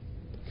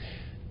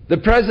 The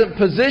present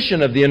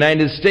position of the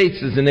United States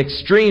is an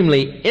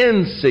extremely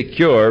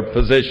insecure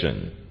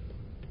position.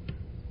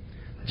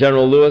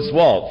 General Lewis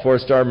Walt,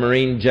 four-star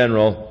Marine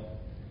general,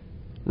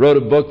 wrote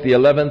a book, The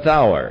 11th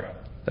Hour,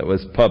 that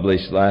was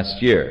published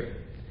last year,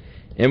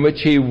 in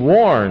which he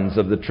warns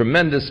of the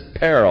tremendous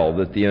peril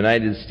that the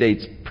United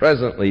States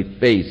presently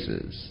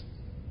faces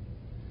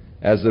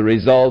as the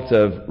result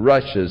of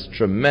Russia's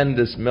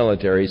tremendous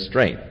military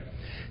strength.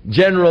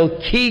 General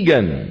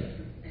Keegan,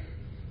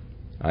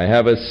 I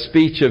have a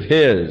speech of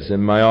his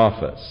in my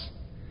office,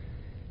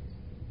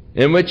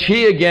 in which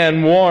he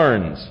again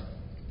warns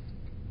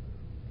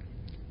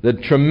the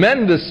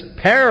tremendous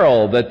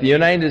peril that the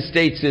United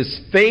States is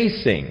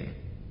facing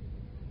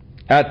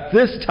at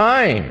this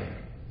time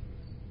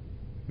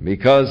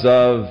because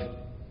of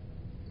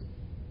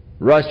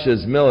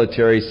Russia's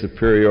military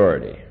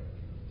superiority.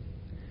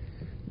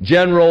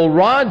 General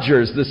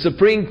Rogers, the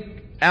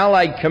Supreme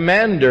Allied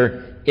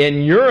Commander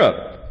in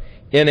Europe,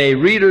 in a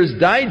Reader's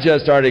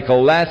Digest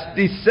article last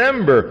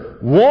December,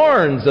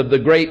 warns of the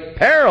great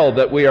peril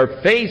that we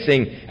are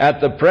facing at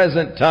the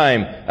present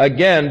time,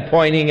 again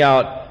pointing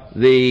out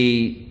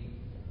the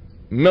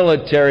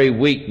military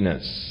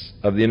weakness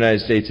of the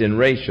United States in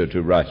ratio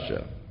to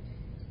Russia.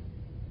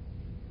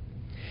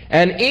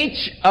 And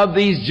each of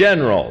these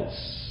generals,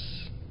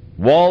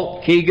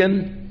 Walt,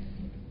 Keegan,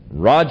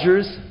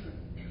 Rogers,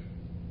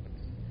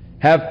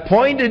 have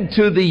pointed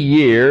to the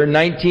year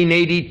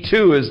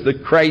 1982 as the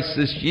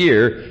crisis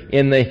year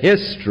in the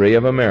history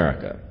of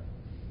America.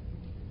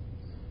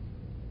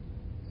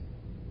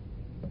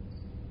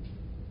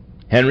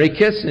 Henry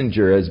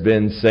Kissinger has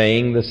been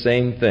saying the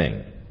same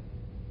thing,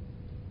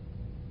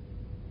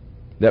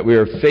 that we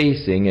are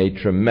facing a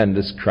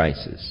tremendous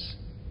crisis.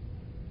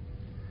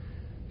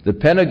 The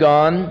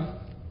Pentagon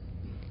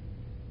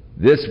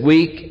this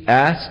week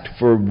asked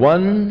for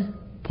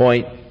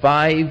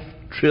 $1.5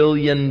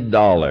 trillion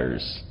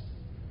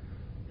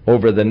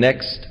over the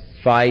next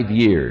 5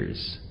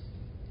 years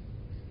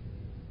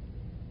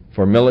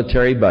for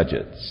military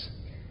budgets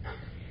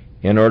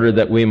in order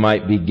that we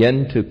might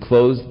begin to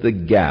close the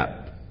gap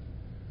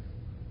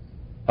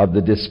of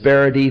the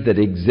disparity that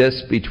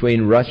exists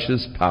between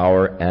Russia's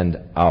power and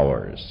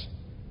ours.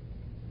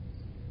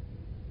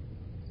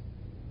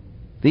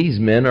 These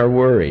men are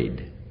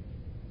worried.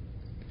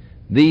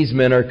 These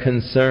men are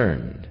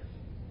concerned.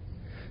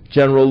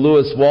 General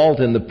Lewis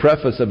Walt, in the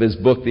preface of his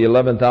book, The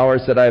 11th Hour,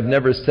 said,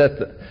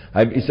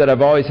 he said,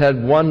 I've always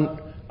had one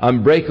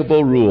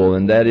unbreakable rule,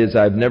 and that is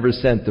I've never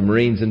sent the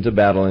Marines into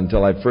battle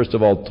until I first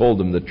of all told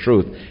them the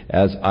truth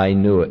as I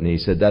knew it. And he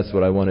said, that's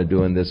what I want to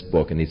do in this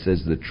book. And he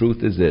says, the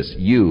truth is this: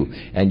 you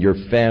and your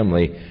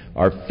family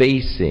are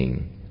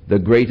facing the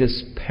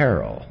greatest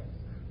peril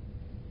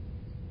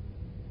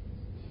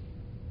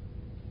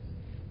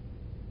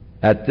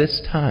at this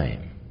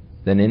time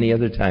than any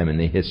other time in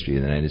the history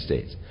of the United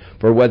States.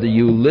 For whether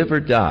you live or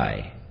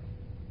die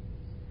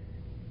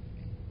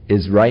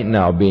is right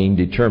now being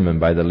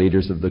determined by the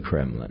leaders of the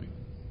Kremlin.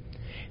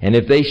 And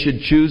if they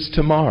should choose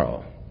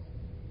tomorrow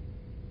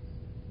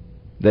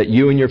that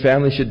you and your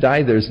family should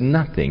die, there's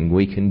nothing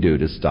we can do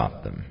to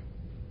stop them.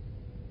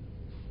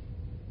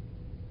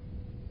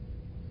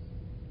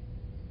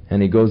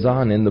 And he goes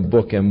on in the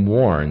book and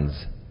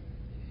warns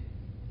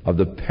of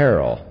the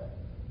peril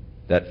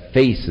that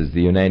faces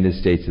the United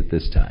States at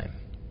this time.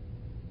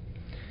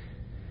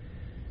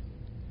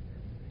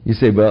 You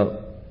say,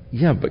 well,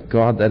 yeah, but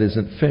God, that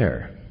isn't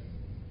fair.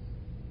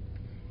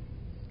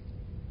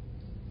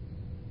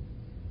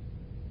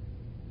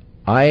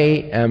 I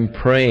am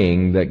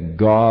praying that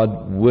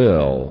God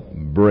will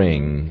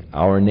bring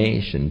our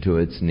nation to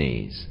its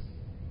knees.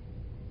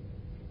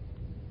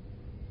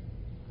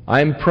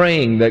 I'm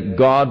praying that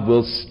God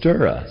will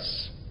stir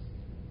us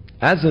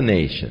as a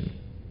nation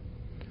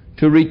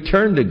to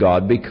return to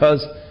God,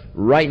 because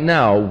right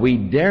now we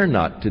dare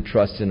not to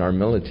trust in our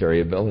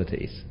military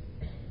abilities.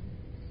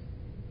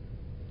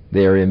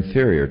 They are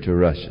inferior to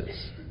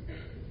Russia's.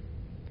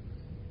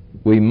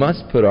 We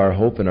must put our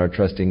hope and our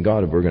trust in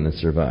God if we're going to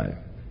survive.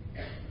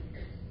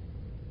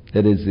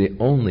 That is the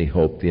only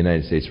hope the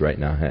United States right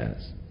now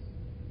has.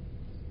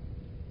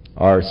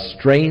 Our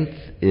strength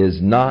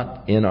is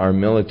not in our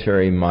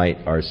military might.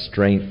 Our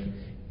strength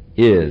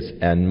is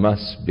and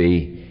must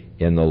be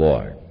in the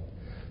Lord.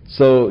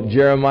 So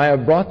Jeremiah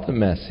brought the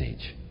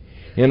message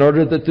in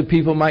order that the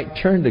people might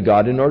turn to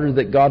God, in order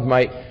that God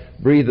might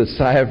breathe a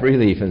sigh of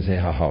relief and say,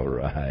 all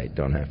right,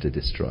 don't have to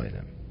destroy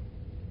them.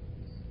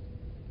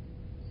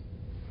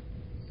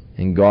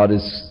 And God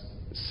is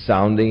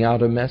sounding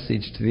out a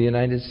message to the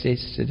United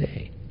States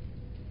today.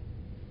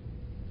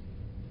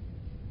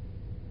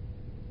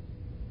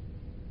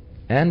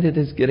 And it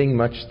is getting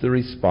much the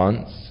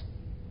response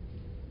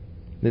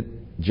that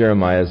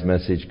Jeremiah's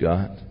message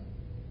got.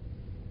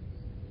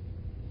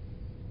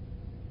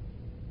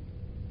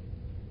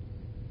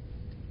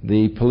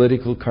 The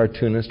political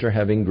cartoonists are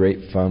having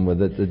great fun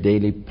with it. The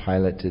Daily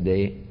Pilot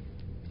today,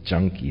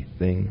 junky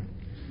thing.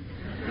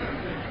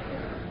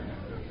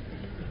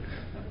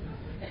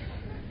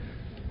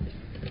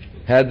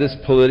 Had this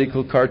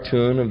political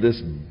cartoon of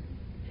this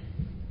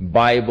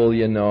Bible,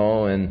 you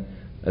know, and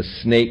a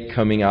snake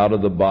coming out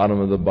of the bottom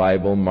of the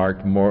Bible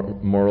marked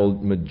moral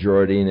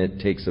majority, and it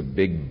takes a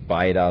big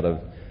bite out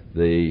of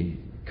the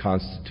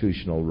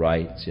constitutional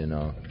rights, you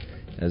know,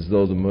 as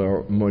though the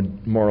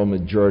moral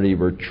majority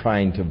were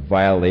trying to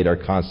violate our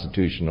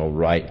constitutional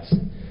rights.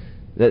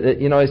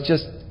 You know, it's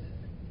just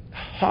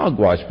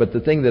hogwash. But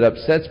the thing that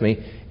upsets me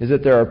is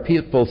that there are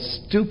people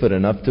stupid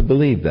enough to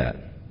believe that.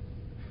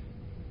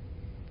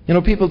 You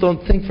know, people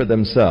don't think for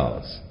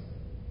themselves.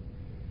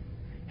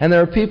 And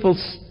there are people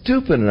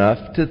stupid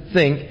enough to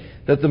think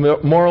that the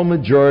moral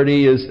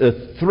majority is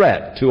a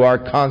threat to our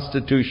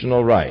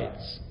constitutional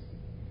rights.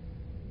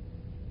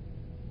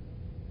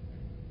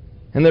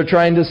 And they're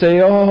trying to say,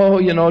 oh,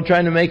 you know,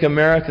 trying to make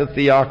America a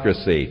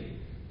theocracy.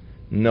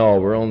 No,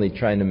 we're only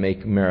trying to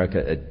make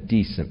America a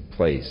decent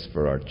place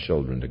for our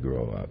children to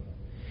grow up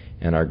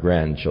and our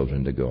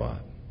grandchildren to grow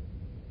up.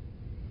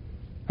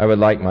 I would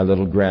like my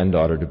little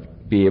granddaughter to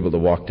be able to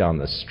walk down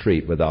the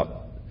street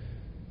without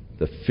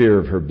the fear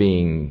of her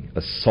being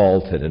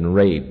assaulted and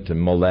raped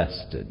and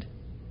molested.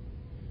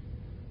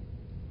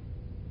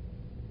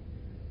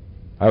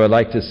 I would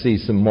like to see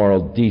some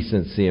moral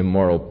decency and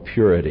moral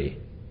purity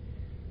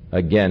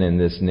again in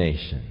this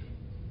nation.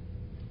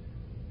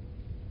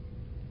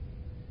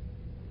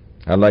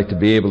 I'd like to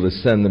be able to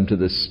send them to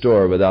the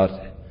store without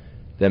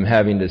them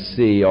having to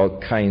see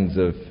all kinds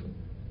of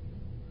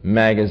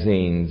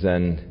magazines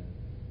and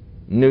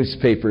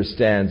newspaper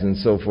stands and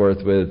so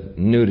forth with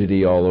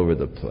nudity all over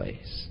the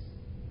place.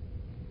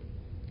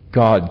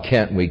 God,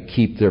 can't we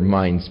keep their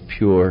minds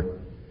pure,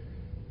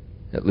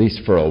 at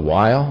least for a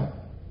while?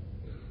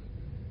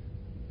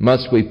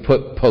 Must we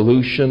put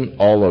pollution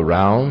all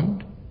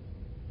around?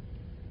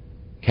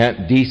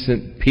 Can't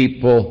decent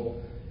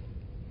people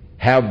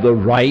have the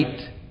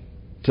right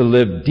to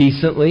live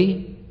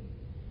decently?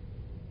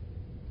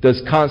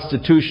 Does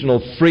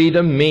constitutional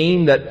freedom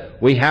mean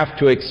that we have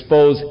to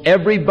expose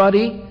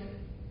everybody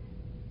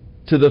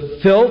to the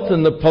filth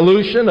and the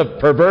pollution of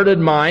perverted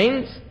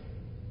minds?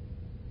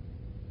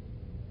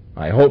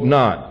 I hope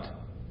not.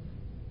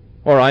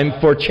 Or I'm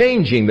for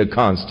changing the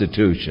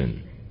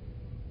Constitution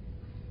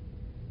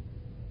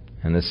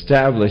and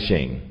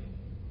establishing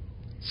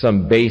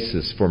some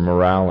basis for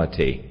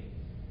morality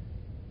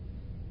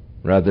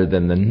rather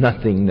than the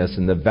nothingness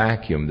and the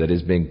vacuum that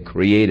has been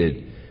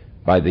created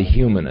by the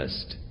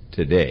humanist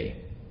today.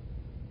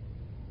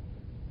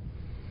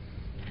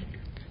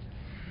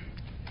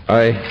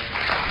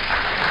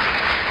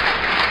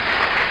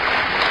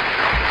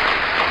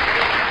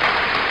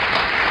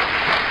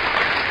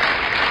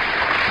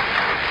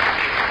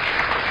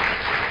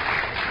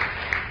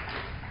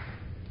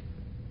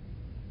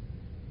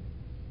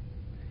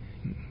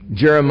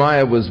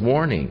 Jeremiah was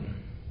warning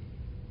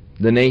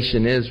the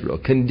nation Israel.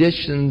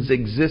 Conditions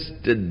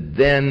existed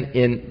then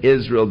in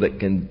Israel that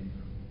can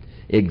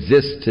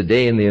exist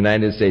today in the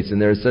United States,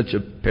 and there is such a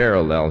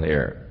parallel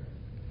here.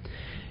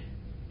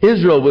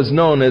 Israel was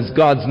known as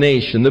God's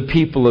nation, the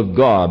people of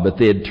God, but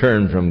they had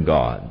turned from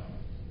God.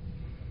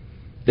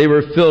 They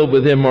were filled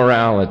with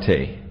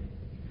immorality.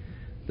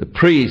 The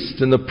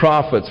priests and the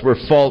prophets were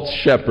false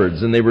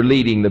shepherds, and they were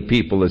leading the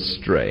people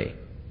astray.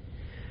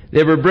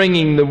 They were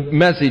bringing the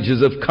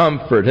messages of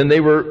comfort, and they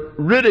were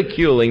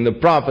ridiculing the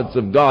prophets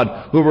of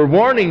God who were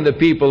warning the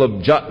people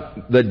of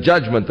the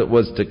judgment that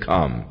was to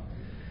come.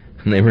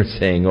 And they were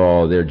saying,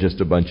 oh, they're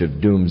just a bunch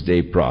of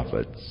doomsday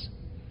prophets,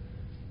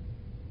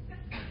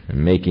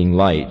 and making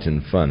light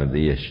and fun of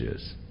the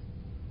issues.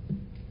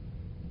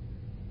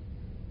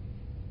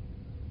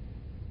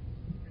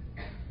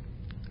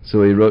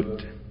 So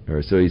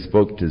he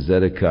spoke to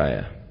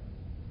Zedekiah.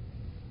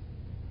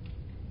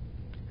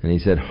 And he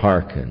said,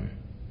 hearken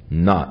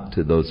not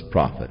to those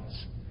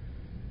prophets,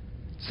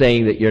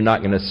 saying that you're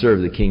not going to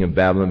serve the king of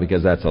Babylon,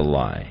 because that's a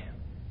lie.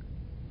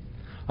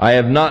 I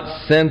have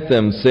not sent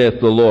them, saith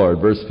the Lord.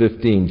 Verse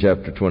 15,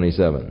 chapter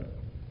 27.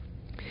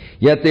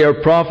 Yet they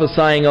are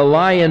prophesying a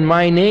lie in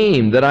my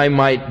name, that I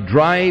might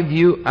drive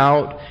you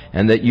out,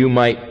 and that you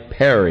might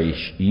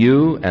perish,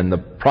 you and the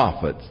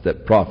prophets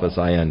that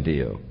prophesy unto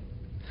you.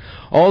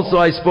 Also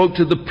I spoke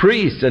to the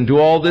priests and to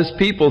all this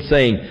people,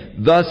 saying,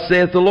 Thus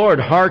saith the Lord,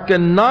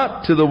 hearken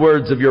not to the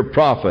words of your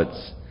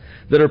prophets,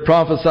 that are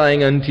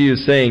prophesying unto you,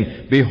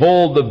 saying,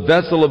 Behold, the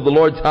vessel of the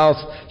Lord's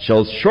house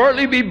shall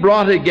shortly be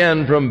brought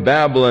again from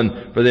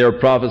Babylon, for they are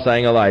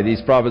prophesying a lie.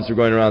 These prophets are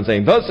going around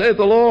saying, Thus saith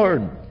the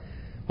Lord,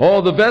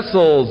 all the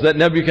vessels that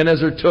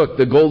Nebuchadnezzar took,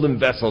 the golden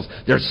vessels,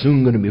 they're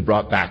soon going to be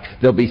brought back.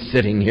 They'll be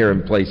sitting here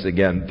in place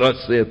again. Thus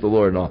saith the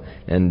Lord.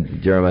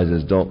 And Jeremiah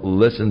says, don't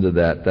listen to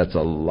that. That's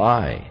a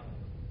lie.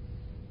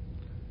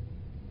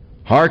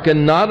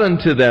 Hearken not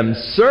unto them.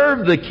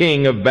 Serve the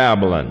king of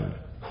Babylon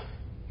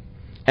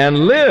and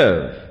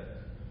live.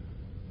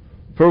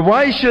 For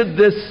why should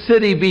this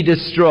city be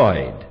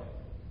destroyed?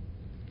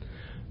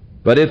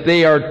 But if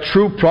they are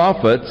true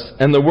prophets,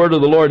 and the word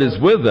of the Lord is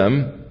with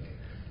them,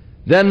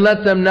 then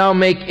let them now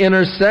make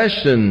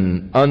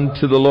intercession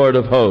unto the Lord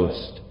of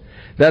hosts,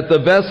 that the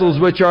vessels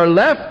which are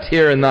left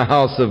here in the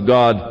house of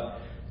God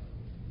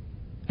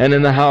and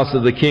in the house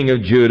of the king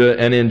of Judah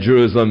and in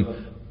Jerusalem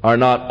are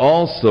not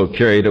also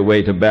carried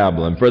away to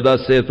Babylon. For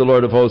thus saith the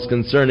Lord of hosts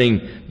concerning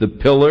the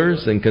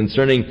pillars and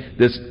concerning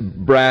this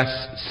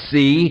brass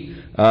sea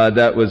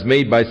that was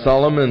made by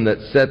Solomon, that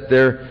set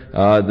there,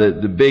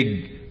 the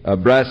big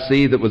brass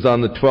sea that was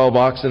on the 12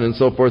 oxen and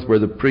so forth, where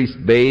the priest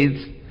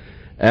bathed,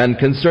 and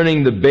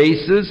concerning the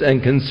bases,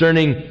 and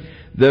concerning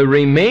the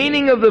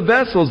remaining of the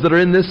vessels that are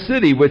in this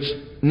city, which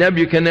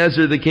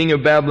Nebuchadnezzar the king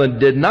of Babylon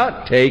did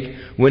not take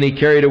when he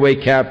carried away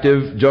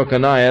captive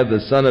Jeconiah the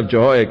son of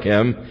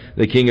Jehoiakim,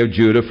 the king of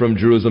Judah, from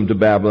Jerusalem to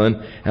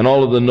Babylon, and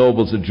all of the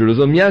nobles of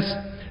Jerusalem. Yes,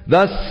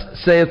 thus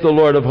saith the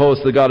Lord of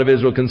hosts, the God of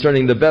Israel,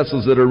 concerning the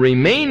vessels that are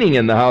remaining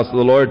in the house of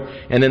the Lord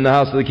and in the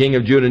house of the king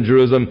of Judah and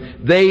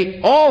Jerusalem,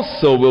 they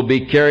also will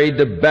be carried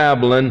to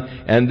Babylon,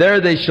 and there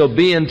they shall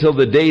be until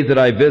the day that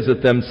I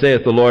visit them,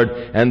 saith the Lord,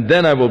 and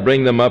then I will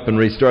bring them up and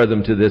restore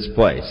them to this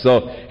place.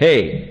 So,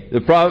 hey,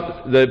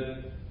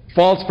 the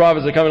false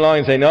prophets are coming along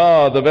and saying,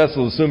 oh, the vessels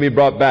will soon be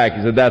brought back.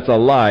 He said, that's a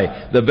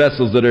lie. The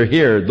vessels that are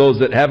here, those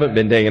that haven't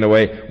been taken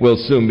away, will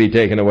soon be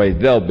taken away.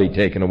 They'll be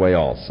taken away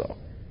also.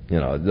 You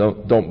know,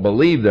 don't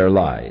believe their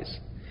lies.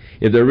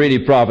 If they're really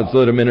prophets,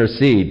 let them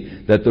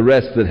intercede that the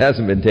rest that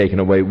hasn't been taken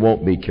away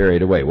won't be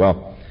carried away.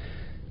 Well,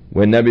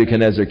 when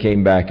Nebuchadnezzar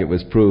came back, it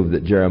was proved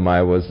that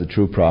Jeremiah was the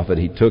true prophet.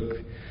 He took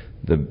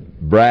the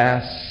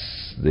brass,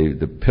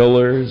 the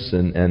pillars,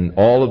 and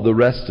all of the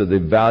rest of the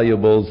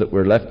valuables that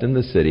were left in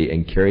the city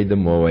and carried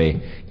them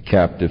away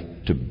captive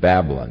to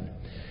Babylon.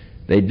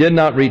 They did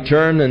not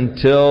return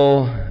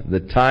until the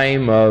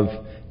time of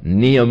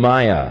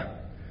Nehemiah,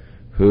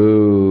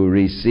 who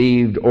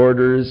received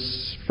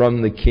orders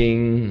from the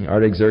king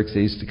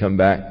Artaxerxes to come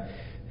back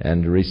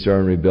and to restore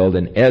and rebuild.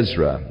 And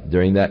Ezra,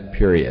 during that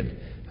period,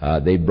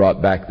 they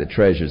brought back the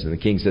treasures. And the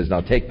king says, now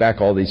take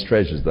back all these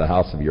treasures to the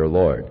house of your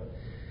Lord.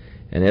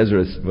 And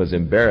Ezra was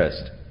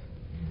embarrassed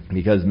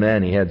because,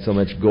 man, he had so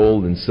much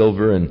gold and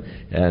silver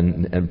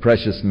and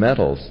precious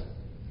metals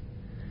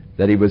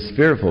that he was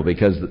fearful,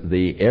 because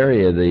the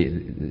area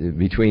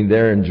between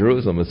there and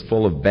Jerusalem was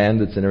full of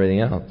bandits and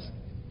everything else.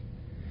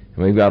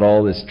 And we've got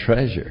all this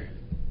treasure.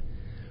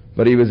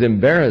 But he was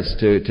embarrassed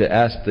to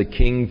ask the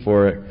king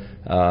for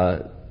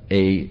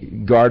a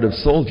guard of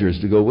soldiers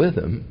to go with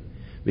him,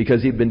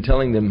 because he'd been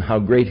telling them how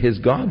great his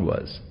God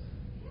was.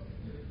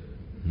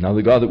 Now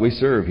the God that we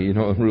serve, he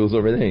rules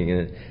over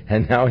everything.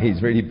 And now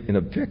he's really in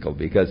a pickle,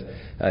 because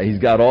he's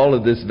got all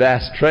of this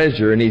vast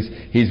treasure, and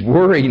he's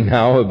worried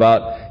now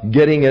about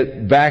getting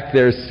it back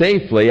there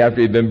safely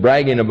after he'd been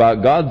bragging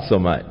about God so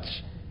much.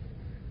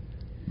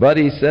 But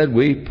he said,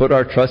 we put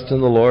our trust in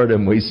the Lord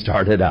and we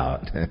started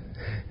out.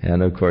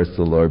 And of course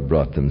the Lord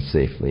brought them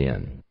safely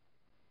in.